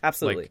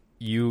 Absolutely. Like,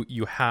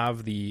 you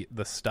have the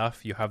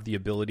stuff, you have the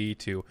ability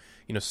to,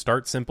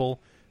 start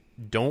simple.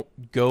 Don't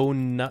go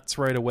nuts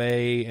right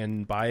away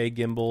and buy a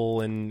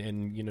gimbal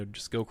and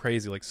just go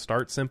crazy. Like,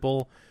 start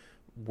simple,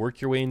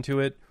 work your way into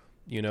it.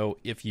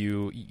 If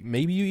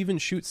maybe you even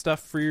shoot stuff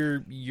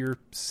for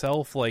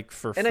yourself, like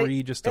for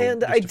free, just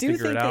to I do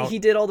think that he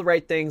did all the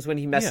right things when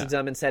he messaged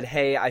them and said,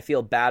 hey, I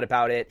feel bad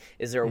about it.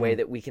 Is there a way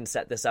that we can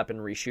set this up and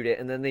reshoot it?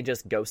 And then they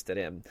just ghosted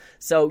him.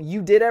 So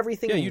you did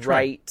everything right. You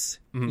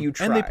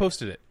tried. And they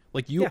posted it.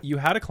 Like you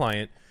had a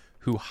client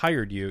who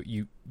hired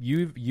you.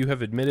 You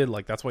have admitted,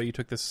 like, that's why you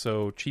took this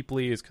so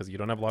cheaply, is because you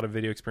don't have a lot of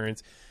video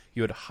experience.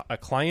 You had a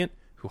client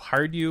who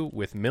hired you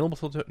with minimal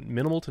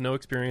to no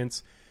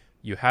experience.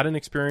 You had an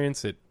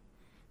experience. It,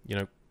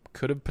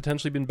 could have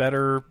potentially been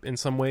better in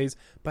some ways,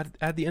 but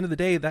at the end of the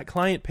day, that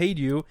client paid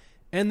you,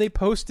 and they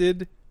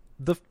posted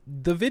the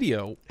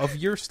video of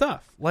your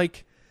stuff.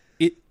 Like,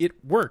 it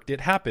worked.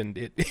 It happened.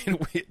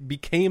 It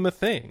became a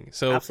thing.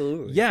 So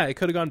absolutely, yeah, it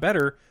could have gone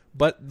better.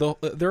 But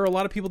there are a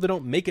lot of people that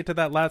don't make it to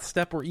that last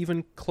step or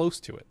even close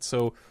to it.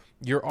 So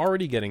you're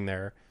already getting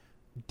there.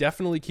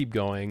 Definitely keep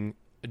going.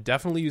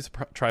 Definitely use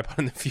a tripod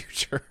in the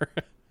future.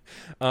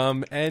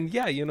 And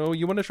yeah, you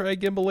want to try a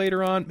gimbal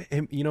later on.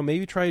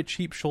 Maybe try a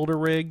cheap shoulder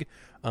rig.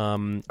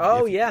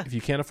 If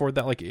you can't afford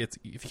that, like if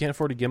you can't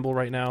afford a gimbal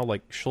right now,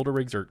 like shoulder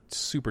rigs are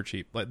super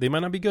cheap. Like, they might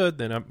not be good,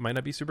 might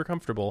not be super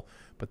comfortable,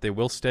 but they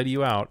will steady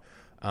you out.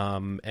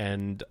 Those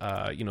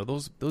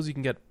you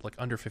can get like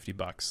under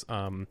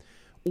 $50.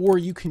 Or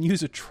you can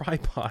use a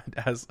tripod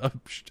as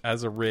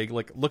a rig.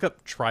 Like, look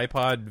up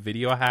tripod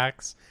video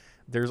hacks.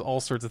 There's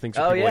all sorts of things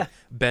for people like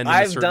bend in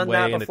a certain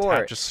way and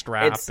attach a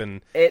strap,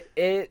 and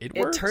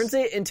it turns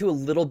it into a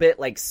little bit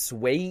like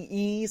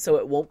sway-y, so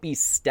it won't be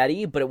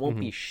steady, but it won't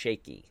be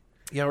shaky.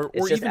 Yeah, or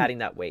just even adding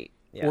that weight.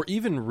 Yeah. Or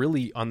even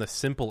really on the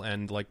simple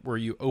end, like where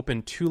you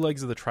open two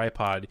legs of the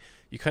tripod,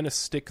 you kind of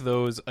stick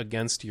those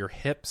against your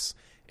hips,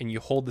 and you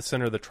hold the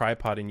center of the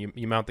tripod, and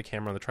you mount the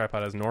camera on the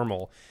tripod as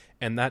normal,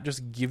 and that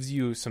just gives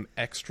you some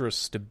extra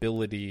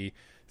stability.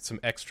 Some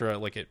extra,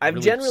 like, it I've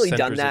really generally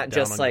done that,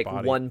 just like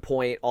body. one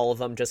point, all of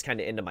them just kind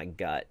of into my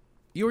gut.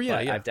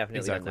 I've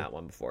definitely done that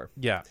one before.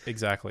 Yeah,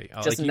 exactly.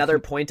 Just another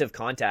point of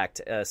contact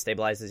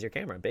stabilizes your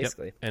camera,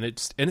 basically. Yep. And it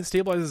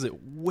stabilizes it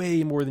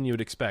way more than you would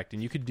expect,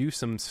 and you could do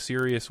some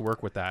serious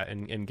work with that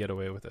and get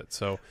away with it.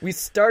 So we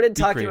started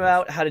talking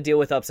about how to deal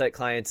with upset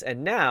clients,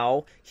 and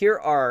now here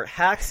are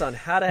hacks on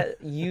how to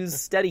use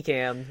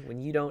Steadicam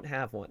when you don't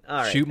have one. All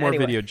right, shoot more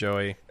video,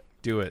 Joey.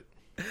 Do it.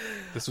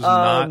 This was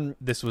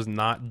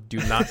not. Do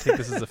not take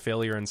this as a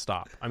failure and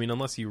stop. I mean,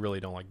 unless you really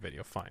don't like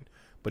video, fine.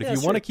 But if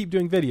you want to keep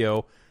doing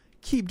video,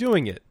 keep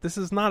doing it. This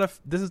is not a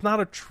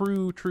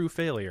true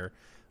failure.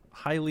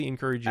 Highly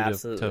encourage you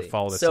to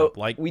follow this up.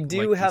 We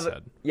do have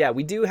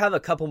a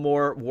couple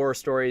more war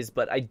stories,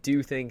 but I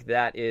do think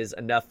that is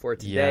enough for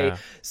today. Yeah.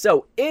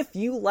 So if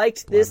you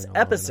liked this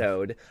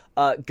episode,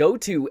 go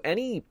to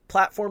any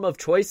platform of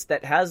choice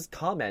that has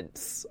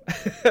comments.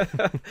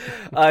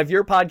 If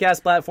your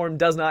podcast platform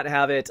does not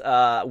have it,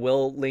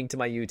 we'll link to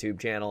my YouTube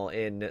channel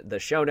in the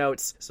show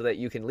notes so that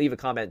you can leave a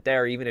comment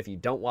there, even if you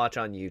don't watch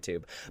on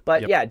YouTube.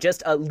 But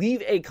just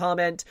leave a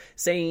comment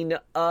saying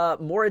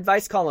more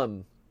advice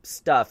column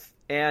stuff,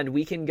 and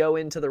we can go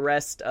into the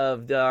rest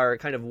of our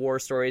kind of war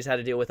stories, how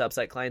to deal with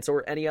upset clients,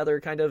 or any other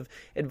kind of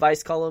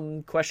advice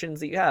column questions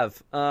that you have.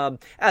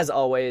 As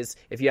always,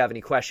 if you have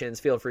any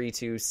questions, feel free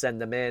to send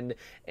them in.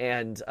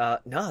 And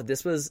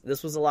this was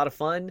a lot of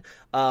fun.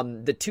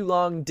 The too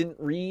long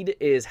didn't read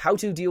is how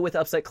to deal with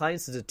upset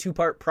clients. It's a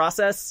 2-part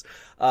process.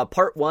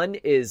 Part 1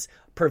 is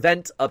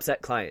prevent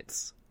upset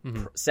clients.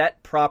 Mm-hmm.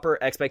 Set proper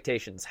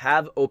expectations.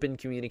 Have open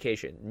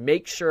communication.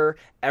 Make sure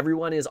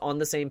everyone is on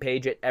the same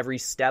page at every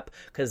step,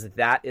 because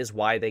that is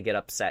why they get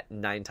upset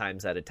 9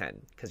 times out of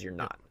 10, because you're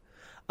not.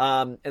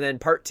 And then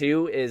part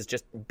 2 is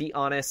just be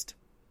honest,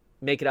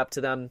 make it up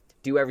to them,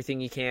 do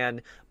everything you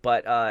can,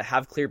 but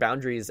have clear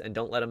boundaries and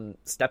don't let them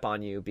step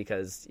on you,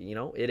 because,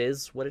 it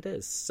is what it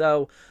is.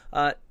 So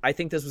I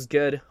think this was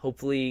good.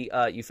 Hopefully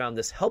you found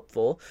this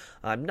helpful.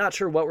 I'm not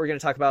sure what we're going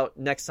to talk about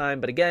next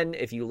time, but again,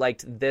 if you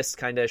liked this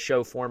kind of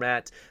show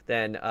format,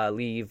 then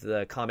leave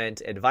the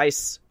comment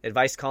advice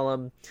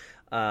column,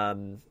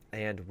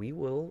 and we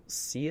will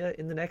see you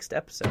in the next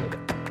episode.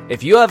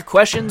 If you have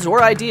questions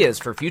or ideas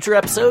for future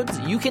episodes,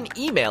 you can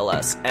email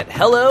us at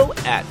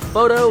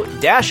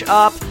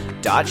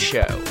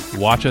hello@photo-op.show.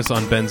 Watch us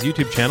on Ben's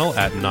YouTube channel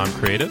at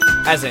NomCreative.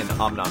 As in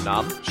Om Nom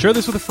Nom. Share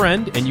this with a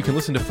friend, and you can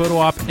listen to Photo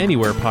Op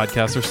anywhere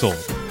podcasts are sold.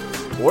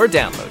 Or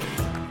download it.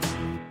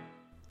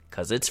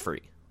 'Cause it's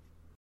free.